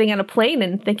imagine getting on a plane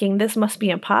and thinking this must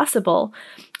be impossible.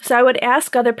 So I would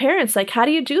ask other parents, how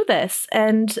do you do this?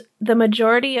 And the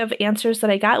majority of answers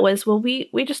that I got was, well, we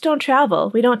just don't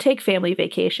travel. We don't take family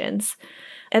vacations.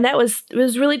 And it was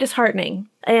really disheartening.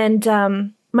 And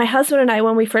my husband and I,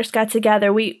 when we first got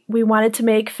together, we wanted to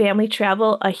make family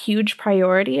travel a huge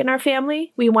priority in our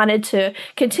family. We wanted to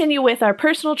continue with our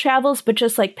personal travels, but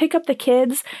just pick up the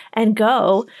kids and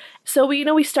go. So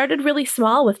we started really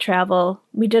small with travel.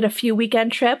 We did a few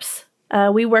weekend trips.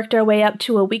 We worked our way up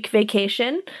to a week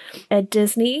vacation at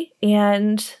Disney,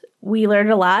 and we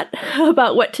learned a lot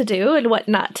about what to do and what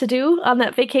not to do on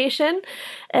that vacation.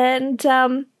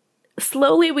 And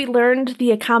slowly we learned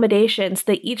the accommodations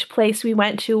that each place we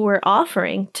went to were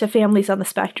offering to families on the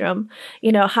spectrum.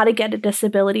 How to get a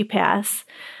disability pass,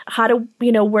 how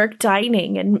to, work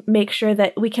dining and make sure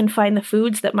that we can find the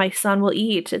foods that my son will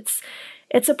eat.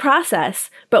 It's a process,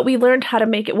 but we learned how to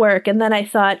make it work. And then I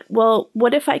thought, well,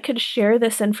 what if I could share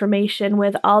this information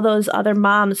with all those other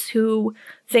moms who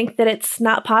think that it's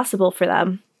not possible for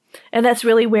them? And that's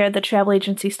really where the travel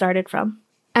agency started from.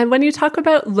 And when you talk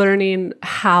about learning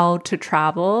how to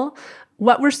travel,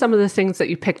 what were some of the things that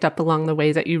you picked up along the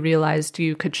way that you realized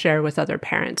you could share with other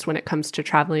parents when it comes to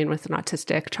traveling with an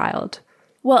autistic child?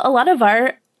 Well, a lot of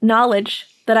our knowledge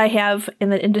that I have in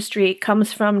the industry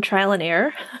comes from trial and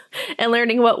error and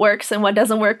learning what works and what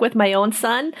doesn't work with my own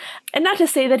son. And not to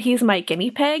say that he's my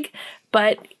guinea pig,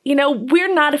 but,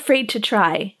 we're not afraid to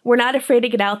try. We're not afraid to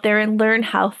get out there and learn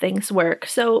how things work.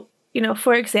 So,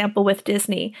 for example, with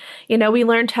Disney, we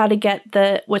learned how to get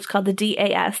what's called the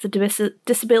DAS, the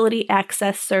Disability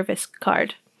Access Service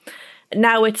Card.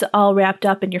 Now it's all wrapped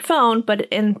up in your phone, but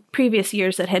in previous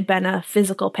years it had been a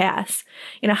physical pass.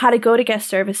 How to go to guest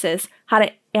services, how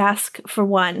to ask for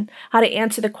one, how to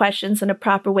answer the questions in a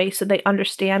proper way so they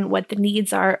understand what the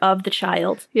needs are of the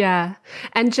child. Yeah.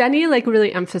 And Jenny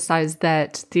really emphasized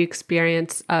that the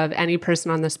experience of any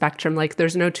person on the spectrum,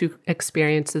 there's no 2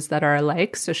 experiences that are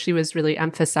alike. So she was really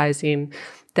emphasizing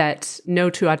that no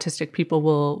 2 autistic people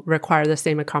will require the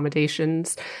same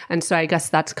accommodations. And so I guess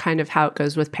that's kind of how it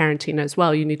goes with parenting as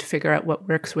well. You need to figure out what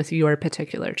works with your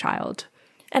particular child.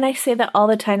 And I say that all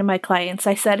the time to my clients.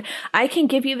 I said, I can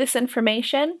give you this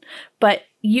information, but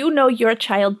you know your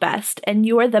child best and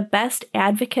you are the best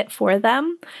advocate for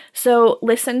them. So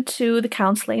listen to the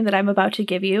counseling that I'm about to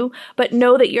give you, but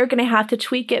know that you're going to have to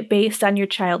tweak it based on your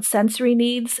child's sensory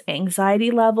needs,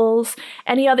 anxiety levels,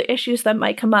 any other issues that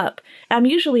might come up. I'm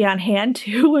usually on hand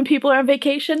too when people are on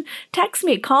vacation. Text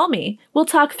me, call me. We'll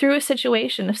talk through a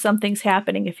situation if something's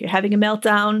happening. If you're having a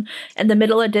meltdown in the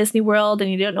middle of Disney World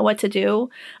and you don't know what to do.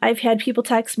 I've had people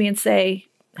text me and say,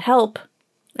 help.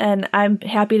 And I'm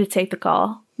happy to take the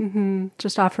call. Mm-hmm.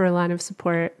 Just offer a line of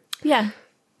support. Yeah.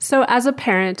 So as a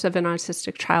parent of an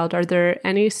autistic child, are there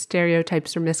any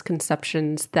stereotypes or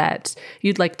misconceptions that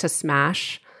you'd like to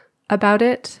smash about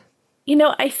it?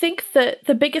 I think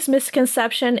the biggest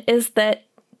misconception is that,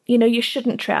 you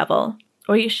shouldn't travel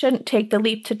or you shouldn't take the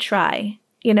leap to try.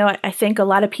 I think a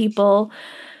lot of people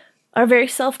are very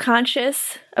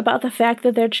self-conscious about the fact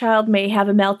that their child may have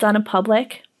a meltdown in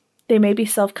public. They may be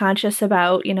self-conscious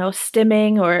about,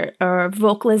 stimming or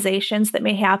vocalizations that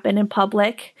may happen in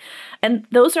public. And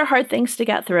those are hard things to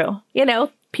get through.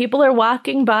 People are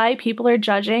walking by, people are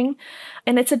judging,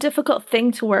 and it's a difficult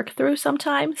thing to work through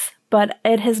sometimes, but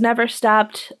it has never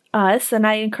stopped us. And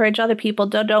I encourage other people,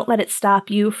 don't let it stop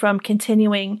you from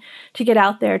continuing to get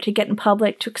out there, to get in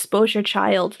public, to expose your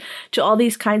child to all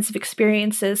these kinds of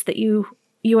experiences that you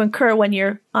incur when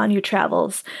you're on your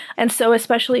travels. And so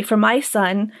especially for my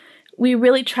son, we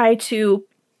really try to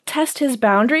test his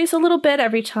boundaries a little bit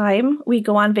every time we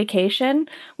go on vacation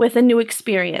with a new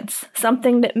experience,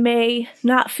 something that may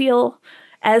not feel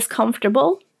as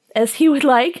comfortable as he would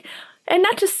like, and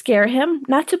not to scare him,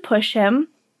 not to push him,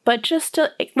 but just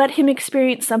to let him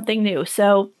experience something new.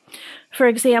 So, for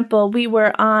example, we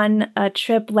were on a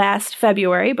trip last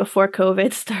February before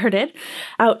COVID started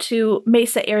out to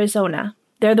Mesa, Arizona.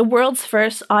 They're the world's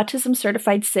first autism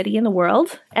certified city in the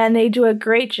world, and they do a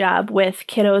great job with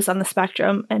kiddos on the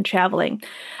spectrum and traveling.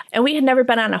 And we had never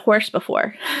been on a horse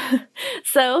before.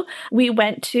 So we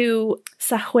went to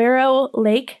Sahuaro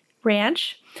Lake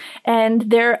Ranch, and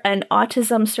they're an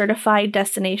autism certified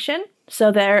destination.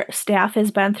 So their staff has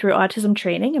been through autism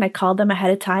training, and I called them ahead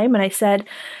of time and I said,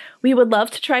 we would love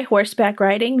to try horseback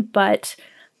riding, but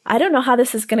I don't know how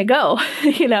this is going to go.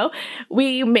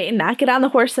 We may not get on the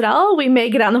horse at all. We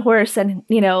may get on the horse and,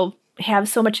 have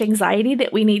so much anxiety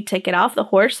that we need to get off the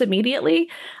horse immediately.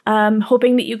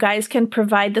 Hoping that you guys can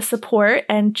provide the support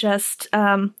and just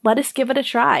let us give it a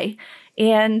try.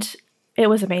 And it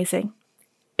was amazing.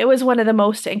 It was one of the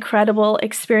most incredible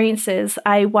experiences.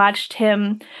 I watched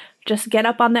him just get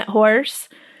up on that horse,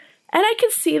 and I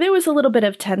could see there was a little bit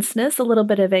of tenseness, a little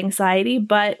bit of anxiety,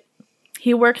 but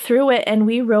he worked through it, and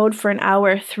we rode for an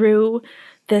hour through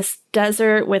this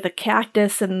desert with a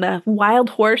cactus and the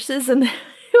wild horses, and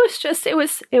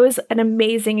it was an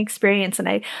amazing experience.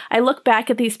 And I look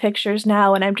back at these pictures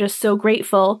now, and I'm just so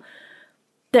grateful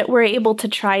that we're able to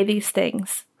try these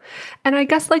things. And I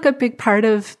guess a big part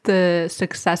of the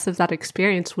success of that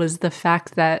experience was the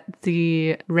fact that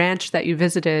the ranch that you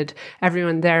visited,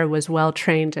 everyone there was well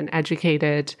trained and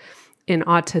educated in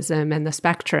autism and the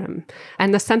spectrum.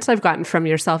 And the sense I've gotten from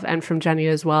yourself and from Jenny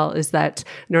as well is that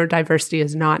neurodiversity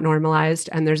is not normalized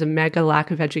and there's a mega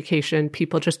lack of education.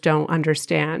 People just don't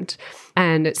understand.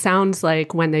 And it sounds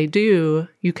like when they do,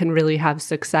 you can really have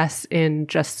success in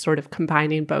just sort of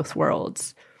combining both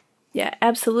worlds. Yeah,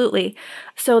 absolutely.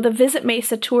 So the Visit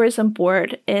Mesa Tourism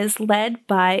Board is led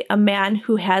by a man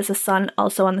who has a son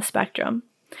also on the spectrum.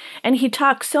 And he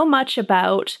talks so much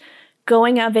about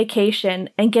going on vacation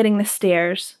and getting the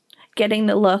stares, getting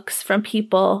the looks from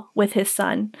people with his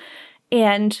son,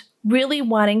 and really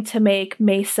wanting to make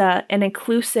Mesa an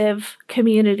inclusive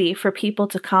community for people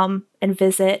to come and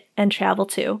visit and travel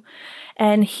to.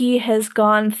 And he has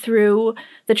gone through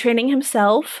the training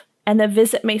himself, and the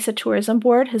Visit Mesa Tourism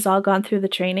Board has all gone through the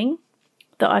training,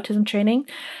 the autism training.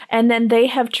 And then they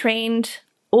have trained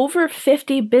over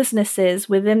 50 businesses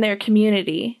within their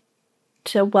community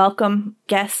to welcome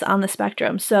guests on the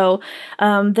spectrum. So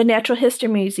the Natural History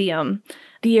Museum,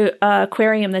 the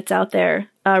aquarium that's out there,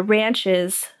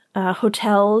 ranches,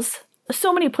 hotels,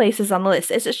 so many places on the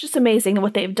list. It's just amazing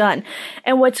what they've done.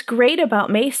 And what's great about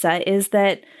Mesa is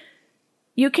that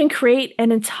you can create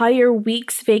an entire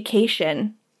week's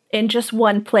vacation in just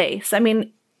one place. I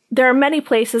mean, there are many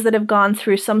places that have gone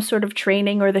through some sort of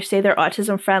training or they say they're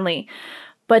autism friendly.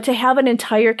 But to have an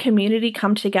entire community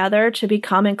come together to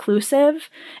become inclusive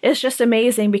is just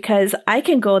amazing because I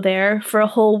can go there for a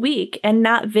whole week and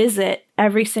not visit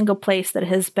every single place that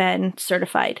has been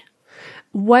certified.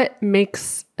 What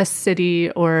makes a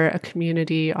city or a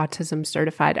community autism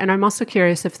certified? And I'm also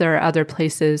curious if there are other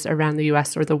places around the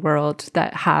US or the world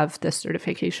that have this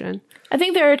certification. I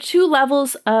think there are two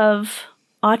levels of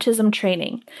autism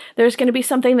training. There's going to be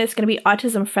something that's going to be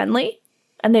autism friendly,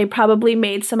 and they probably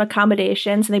made some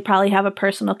accommodations and they probably have a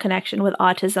personal connection with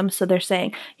autism. So they're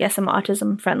saying, yes, I'm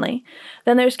autism friendly.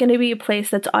 Then there's going to be a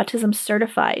place that's autism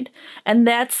certified. And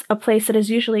that's a place that has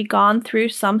usually gone through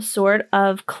some sort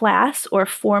of class or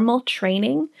formal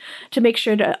training to make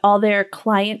sure that all their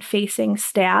client-facing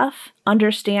staff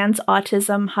understands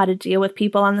autism, how to deal with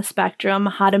people on the spectrum,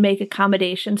 how to make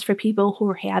accommodations for people who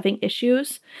are having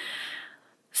issues.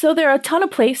 So there are a ton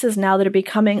of places now that are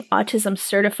becoming autism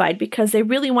certified because they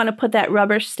really want to put that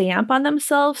rubber stamp on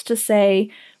themselves to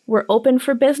say, We're open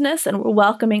for business and we're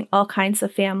welcoming all kinds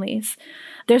of families.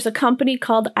 There's a company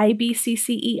called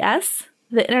IBCCES,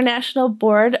 the International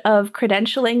Board of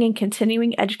Credentialing and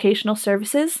Continuing Educational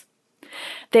Services.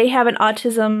 They have an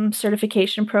autism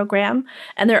certification program,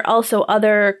 and there are also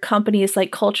other companies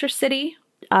like Culture City.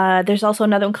 There's also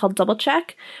another one called Double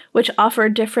Check, which offer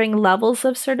differing levels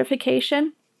of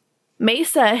certification.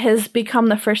 Mesa has become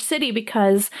the first city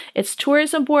because its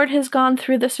tourism board has gone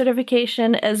through the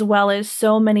certification, as well as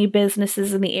so many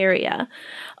businesses in the area.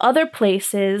 Other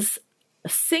places,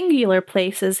 singular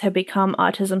places, have become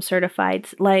autism certified,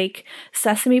 like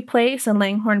Sesame Place in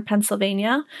Langhorne,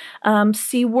 Pennsylvania,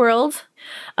 SeaWorld,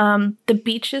 the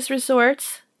Beaches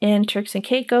Resorts in Turks and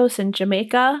Caicos in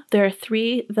Jamaica. There are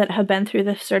 3 that have been through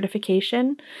the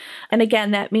certification. And again,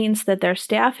 that means that their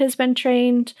staff has been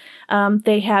trained.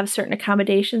 They have certain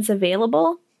accommodations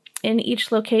available in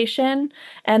each location.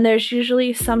 And there's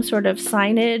usually some sort of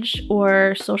signage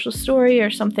or social story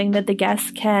or something that the guests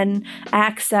can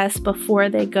access before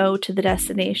they go to the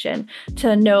destination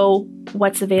to know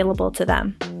what's available to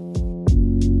them.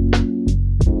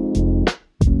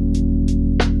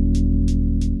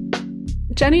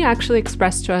 Jenny actually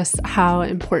expressed to us how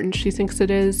important she thinks it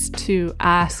is to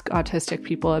ask autistic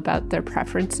people about their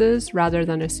preferences rather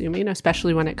than assuming,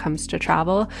 especially when it comes to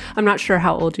travel. I'm not sure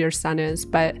how old your son is,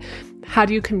 but how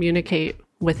do you communicate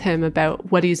with him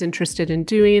about what he's interested in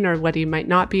doing or what he might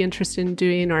not be interested in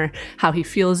doing or how he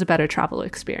feels about a travel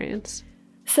experience?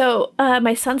 So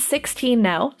my son's 16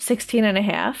 now, 16 and a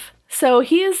half. So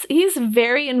he's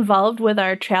very involved with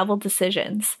our travel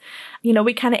decisions. You know,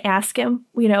 we kind of ask him,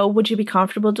 you know, would you be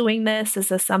comfortable doing this? Is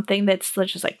this something that's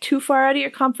just like too far out of your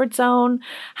comfort zone?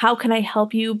 How can I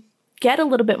help you get a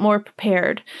little bit more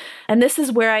prepared? And this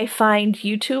is where I find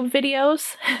YouTube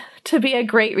videos to be a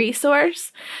great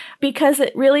resource because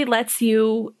it really lets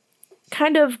you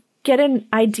kind of get an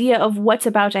idea of what's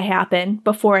about to happen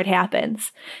before it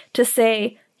happens. To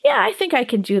say, yeah, I think I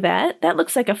can do that. That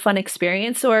looks like a fun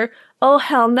experience. Or, oh,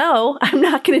 hell no, I'm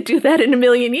not going to do that in a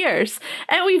million years.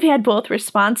 And we've had both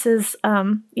responses.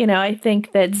 I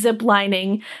think that zip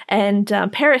lining and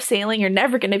parasailing are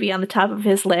never going to be on the top of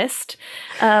his list.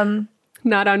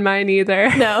 Not on mine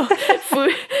either. No,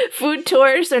 food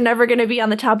tours are never going to be on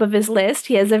the top of his list.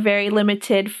 He has a very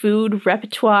limited food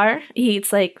repertoire. He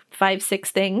eats like 5-6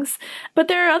 things. But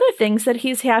there are other things that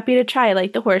he's happy to try,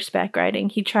 like the horseback riding.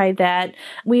 He tried that.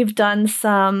 We've done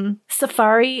some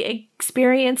safari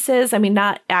experiences. I mean,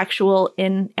 not actual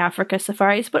in Africa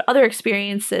safaris, but other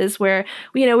experiences where,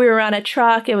 we were on a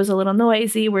truck. It was a little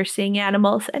noisy. We're seeing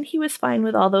animals, and he was fine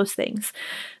with all those things.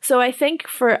 So I think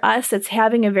for us, it's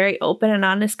having a very open and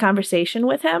honest conversation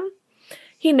with him.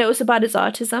 He knows about his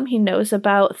autism. He knows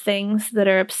about things that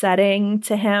are upsetting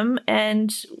to him,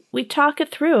 and we talk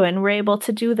it through, and we're able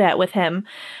to do that with him.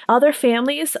 Other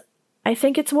families, I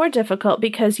think it's more difficult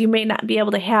because you may not be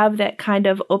able to have that kind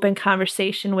of open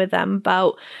conversation with them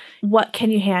about what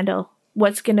can you handle,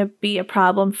 what's going to be a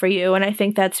problem for you. And I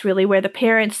think that's really where the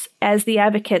parents, as the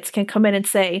advocates, can come in and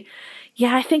say,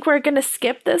 yeah, I think we're going to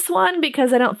skip this one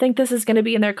because I don't think this is going to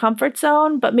be in their comfort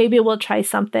zone, but maybe we'll try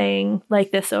something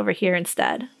like this over here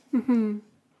instead. Mm-hmm.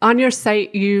 On your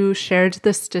site, you shared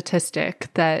the statistic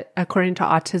that according to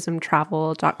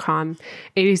autismtravel.com,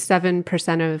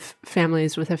 87% of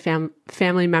families with a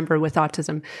family member with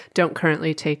autism don't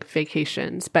currently take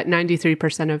vacations, but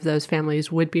 93% of those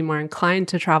families would be more inclined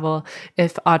to travel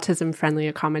if autism-friendly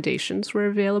accommodations were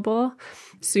available.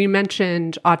 So you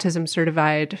mentioned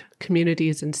autism-certified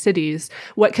communities and cities.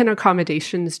 What can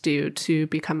accommodations do to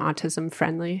become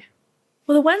autism-friendly?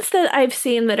 Well, the ones that I've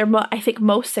seen that are, I think,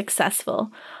 most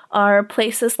successful are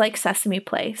places like Sesame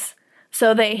Place.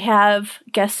 So they have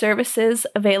guest services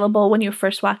available when you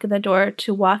first walk in the door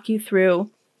to walk you through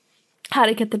how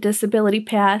to get the disability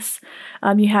pass.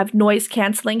 You have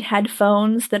noise-canceling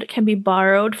headphones that can be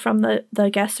borrowed from the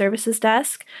guest services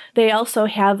desk. They also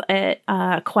have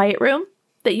a quiet room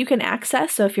that you can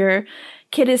access. So if your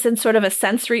kid is in sort of a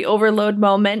sensory overload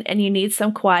moment and you need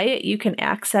some quiet, you can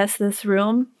access this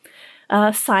room.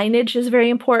 Signage is very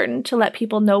important to let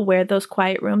people know where those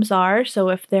quiet rooms are. So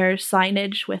if there's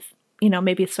signage with,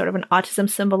 maybe sort of an autism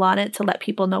symbol on it to let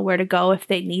people know where to go if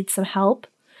they need some help.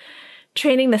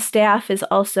 Training the staff is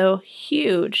also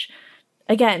huge.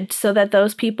 Again, so that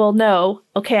those people know,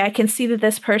 okay, I can see that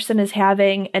this person is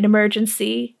having an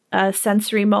emergency, a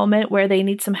sensory moment where they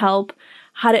need some help,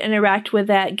 how to interact with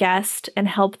that guest and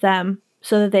help them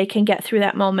so that they can get through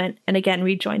that moment and again,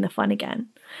 rejoin the fun again.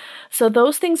 So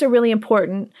those things are really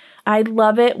important. I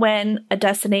love it when a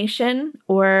destination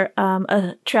or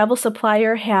a travel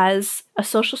supplier has a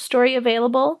social story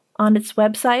available on its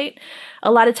website.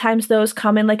 A lot of times those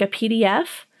come in like a PDF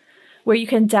where you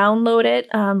can download it.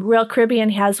 Royal Caribbean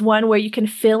has one where you can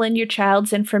fill in your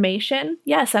child's information.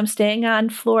 Yes, I'm staying on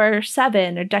floor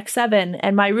 7 or deck 7,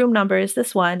 and my room number is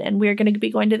this one, and we're going to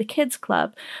be going to the kids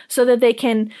club, so that they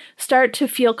can start to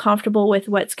feel comfortable with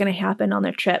what's going to happen on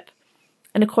their trip.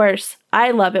 And of course, I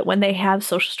love it when they have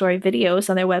social story videos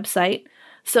on their website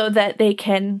so that they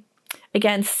can,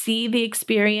 again, see the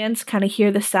experience, kind of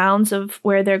hear the sounds of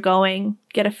where they're going,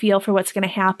 get a feel for what's going to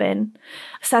happen.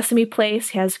 Sesame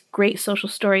Place has great social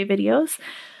story videos.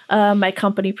 My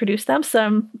company produced them,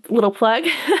 so little plug.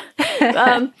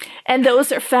 And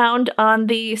those are found on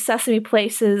the Sesame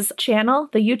Place's channel,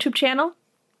 the YouTube channel.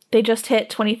 They just hit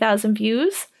 20,000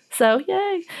 views, so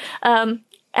yay.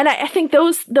 And I think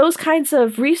those kinds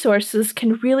of resources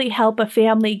can really help a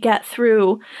family get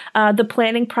through the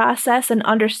planning process and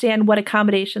understand what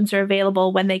accommodations are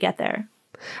available when they get there.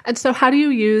 And so how do you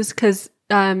use, because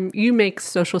you make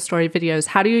social story videos,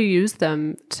 how do you use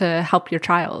them to help your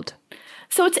child?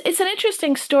 So it's an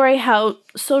interesting story how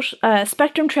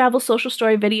Spectrum Travel Social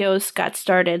Story Videos got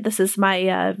started. This is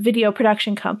my video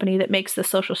production company that makes the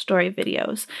social story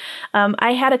videos.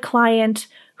 I had a client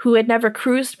who had never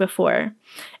cruised before,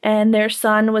 and their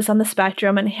son was on the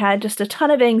spectrum and had just a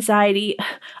ton of anxiety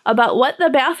about what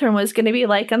the bathroom was going to be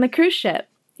like on the cruise ship.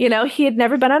 You know, he had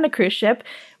never been on a cruise ship,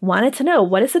 wanted to know,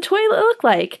 what does the toilet look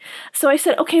like? So I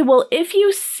said, okay, well, if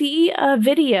you see a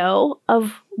video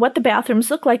of what the bathrooms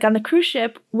look like on the cruise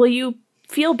ship, will you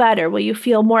feel better? Will you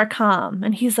feel more calm?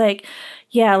 And he's like,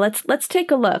 yeah, let's take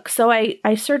a look. So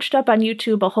I searched up on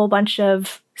YouTube a whole bunch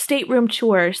of stateroom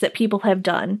tours that people have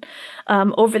done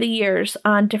over the years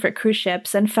on different cruise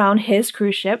ships, and found his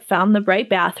cruise ship, found the right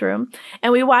bathroom,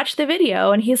 and we watched the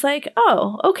video, and he's like,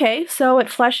 oh, okay, so it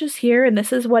flushes here, and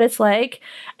this is what it's like.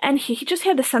 And he just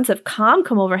had the sense of calm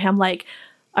come over him, like,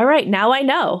 all right, now I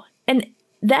know. And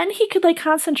then he could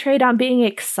concentrate on being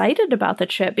excited about the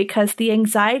trip because the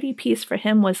anxiety piece for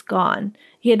him was gone.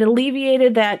 He had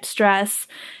alleviated that stress,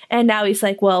 and now he's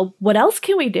like, well, what else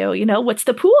can we do? You know, what's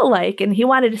the pool like? And he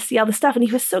wanted to see all the stuff, and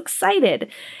he was so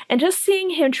excited. And just seeing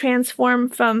him transform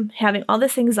from having all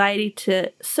this anxiety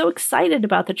to so excited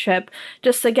about the trip,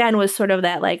 just again was sort of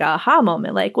that aha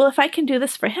moment. Like, well, if I can do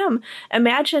this for him,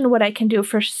 imagine what I can do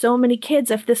for so many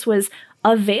kids if this was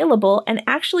available and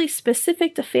actually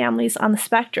specific to families on the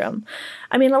spectrum.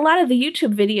 I mean, a lot of the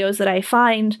YouTube videos that I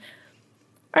find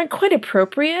aren't quite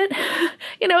appropriate.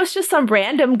 You know, it's just some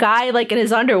random guy in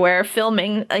his underwear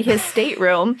filming his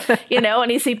stateroom,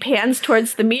 and he pans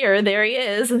towards the mirror. There he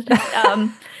is.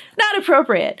 Not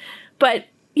appropriate. But,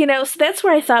 so that's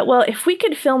where I thought, well, if we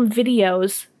could film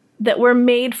videos that were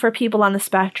made for people on the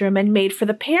spectrum and made for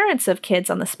the parents of kids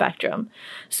on the spectrum,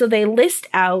 so they list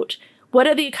out what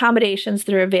are the accommodations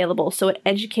that are available, so it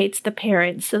educates the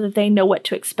parents so that they know what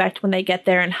to expect when they get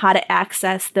there and how to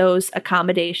access those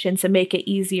accommodations and make it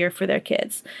easier for their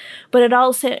kids. But it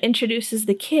also introduces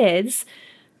the kids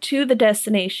to the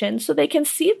destination so they can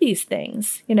see these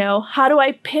things. How do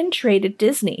I pin trade at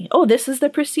Disney? Oh, this is the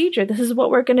procedure. This is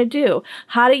what we're going to do.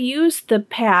 How to use the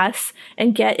pass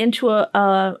and get into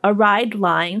a ride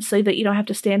line so that you don't have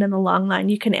to stand in the long line.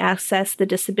 You can access the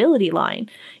disability line.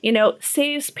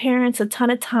 Saves parents a ton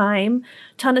of time,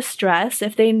 ton of stress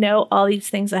if they know all these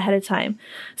things ahead of time.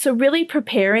 So really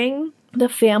preparing the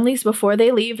families before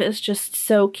they leave is just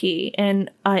so key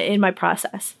in my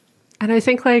process. And I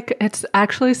think it's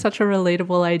actually such a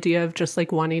relatable idea of just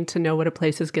wanting to know what a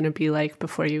place is going to be like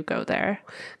before you go there,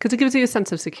 because it gives you a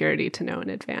sense of security to know in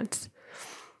advance.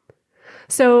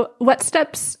 So what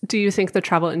steps do you think the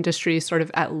travel industry sort of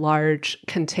at large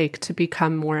can take to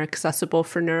become more accessible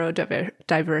for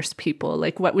neurodiverse people?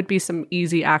 What would be some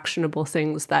easy, actionable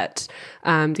things that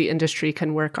the industry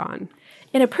can work on?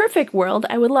 In a perfect world,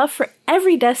 I would love for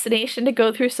every destination to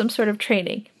go through some sort of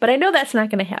training, but I know that's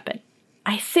not going to happen.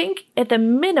 I think at the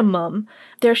minimum,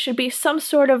 there should be some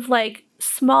sort of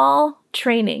small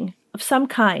training of some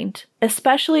kind,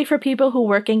 especially for people who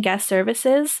work in guest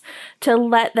services, to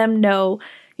let them know,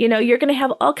 you're going to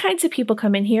have all kinds of people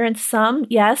come in here, and some,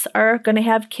 yes, are going to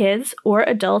have kids or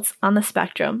adults on the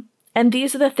spectrum. And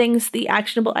these are the things, the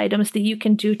actionable items that you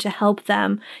can do to help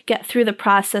them get through the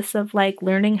process of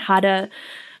learning how to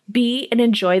be and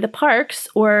enjoy the parks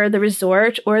or the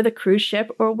resort or the cruise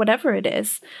ship or whatever it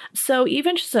is. So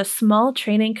even just a small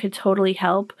training could totally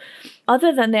help.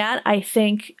 Other than that, I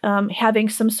think having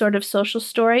some sort of social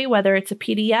story, whether it's a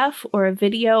PDF or a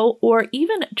video or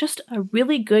even just a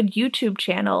really good YouTube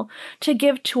channel to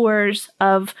give tours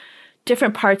of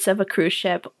different parts of a cruise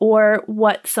ship, or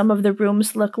what some of the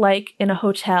rooms look like in a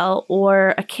hotel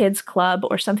or a kids club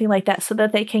or something like that, so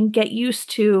that they can get used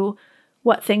to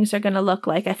what things are going to look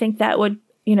like. I think that would,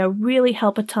 really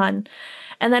help a ton.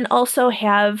 And then also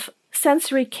have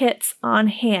sensory kits on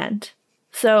hand.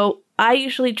 So I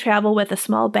usually travel with a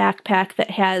small backpack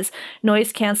that has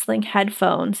noise-canceling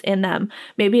headphones in them,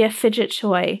 maybe a fidget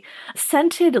toy.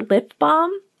 Scented lip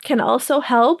balm can also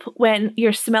help when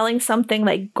you're smelling something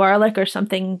like garlic or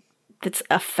something that's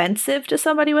offensive to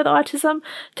somebody with autism,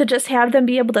 to just have them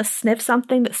be able to sniff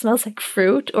something that smells like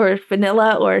fruit or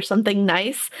vanilla or something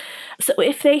nice. So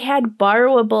if they had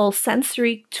borrowable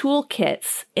sensory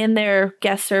toolkits in their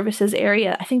guest services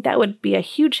area, I think that would be a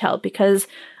huge help, because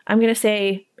I'm going to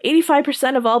say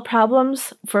 85% of all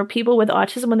problems for people with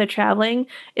autism when they're traveling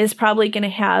is probably going to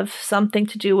have something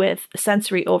to do with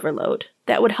sensory overload.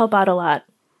 That would help out a lot.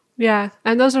 Yeah,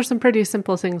 and those are some pretty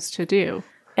simple things to do.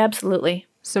 Absolutely.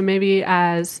 So maybe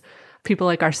as people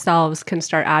like ourselves can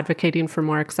start advocating for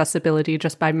more accessibility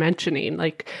just by mentioning,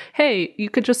 like, hey, you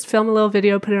could just film a little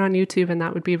video, put it on YouTube, and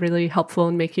that would be really helpful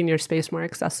in making your space more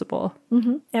accessible.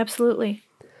 Mm-hmm. Absolutely.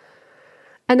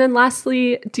 And then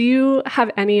lastly, do you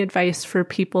have any advice for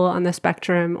people on the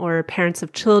spectrum or parents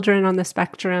of children on the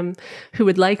spectrum who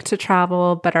would like to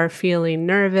travel but are feeling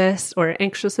nervous or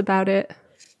anxious about it?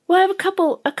 Well, I have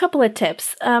a couple of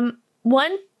tips.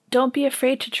 One, don't be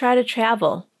afraid to try to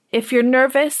travel. If you're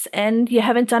nervous and you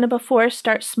haven't done it before,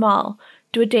 start small.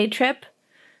 Do a day trip,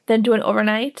 then do an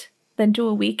overnight, then do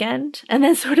a weekend, and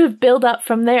then sort of build up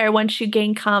from there once you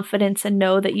gain confidence and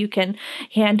know that you can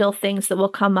handle things that will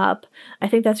come up. I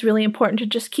think that's really important, to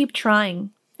just keep trying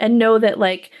and know that,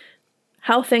 like,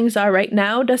 how things are right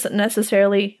now doesn't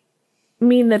necessarily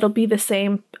mean that it'll be the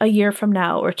same a year from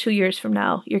now or 2 years from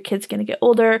now. Your kid's going to get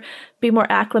older, be more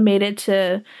acclimated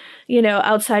to,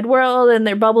 outside world, and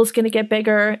their bubble's going to get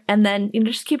bigger, and then,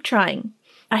 just keep trying.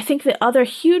 I think the other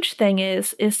huge thing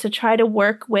is to try to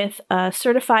work with a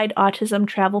certified autism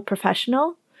travel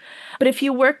professional. But if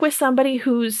you work with somebody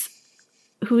who's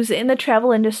in the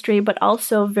travel industry, but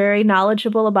also very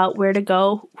knowledgeable about where to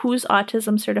go, who's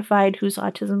autism certified, who's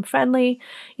autism friendly,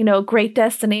 great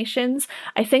destinations,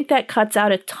 I think that cuts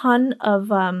out a ton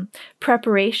of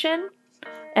preparation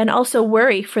and also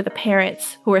worry for the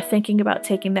parents who are thinking about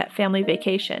taking that family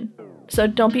vacation. So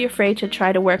don't be afraid to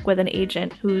try to work with an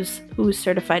agent who's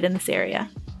certified in this area.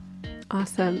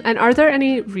 Awesome. And are there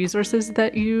any resources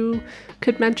that you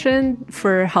could mention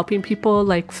for helping people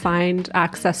find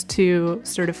access to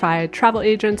certified travel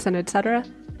agents and etc.?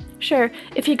 Sure.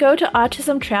 If you go to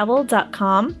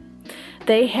autismtravel.com,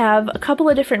 they have a couple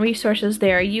of different resources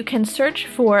there. You can search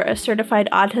for a certified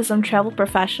autism travel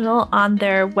professional on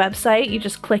their website. You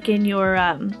just click in your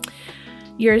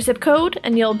zip code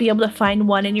and you'll be able to find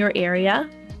one in your area.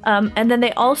 And then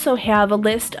they also have a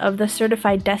list of the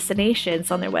certified destinations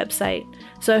on their website.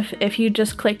 So if you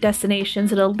just click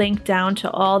destinations, it'll link down to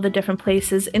all the different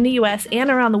places in the US and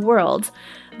around the world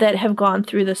that have gone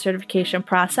through the certification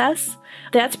process.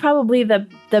 That's probably the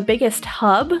biggest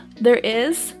hub there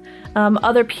is.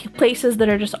 Other places that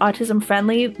are just autism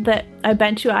friendly that I've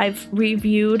been to, I've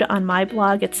reviewed on my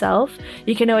blog itself.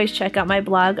 You can always check out my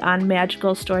blog on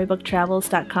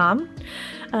magicalstorybooktravels.com.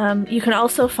 You can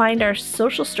also find our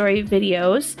social story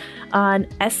videos on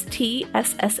stssv.com.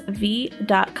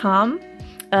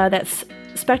 That's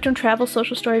Spectrum Travel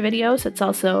Social Story Videos. It's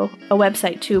also a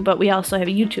website too, but we also have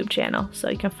a YouTube channel, so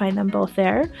you can find them both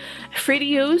there. Free to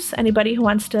use, anybody who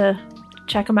wants to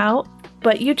check them out.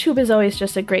 But YouTube is always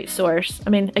just a great source. I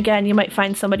mean, again, you might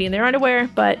find somebody in their underwear,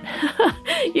 but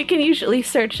you can usually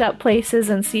search up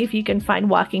places and see if you can find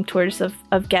walking tours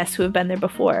of guests who have been there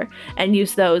before and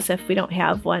use those if we don't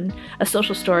have a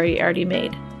social story already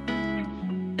made.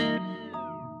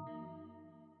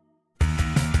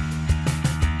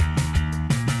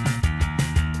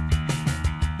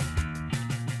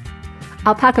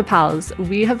 Alpaca Pals,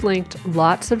 we have linked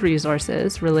lots of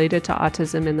resources related to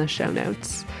autism in the show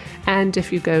notes. And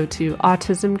if you go to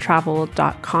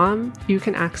autismtravel.com, you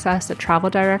can access a travel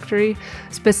directory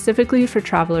specifically for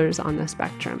travelers on the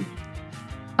spectrum.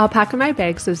 Alpaca My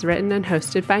Bags is written and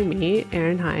hosted by me,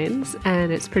 Erin Hines,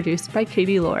 and it's produced by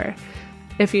Katie Lohr.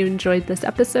 If you enjoyed this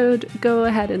episode, go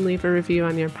ahead and leave a review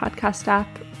on your podcast app,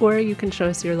 or you can show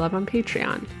us your love on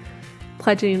Patreon.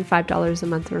 Pledging $5 a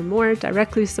month or more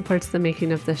directly supports the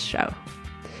making of this show.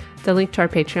 The link to our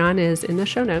Patreon is in the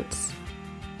show notes.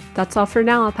 That's all for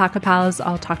now, Alpaca Pals.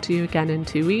 I'll talk to you again in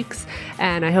 2 weeks,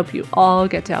 and I hope you all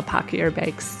get to alpaca your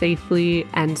bags safely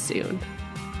and soon.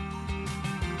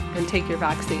 And take your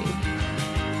vaccine.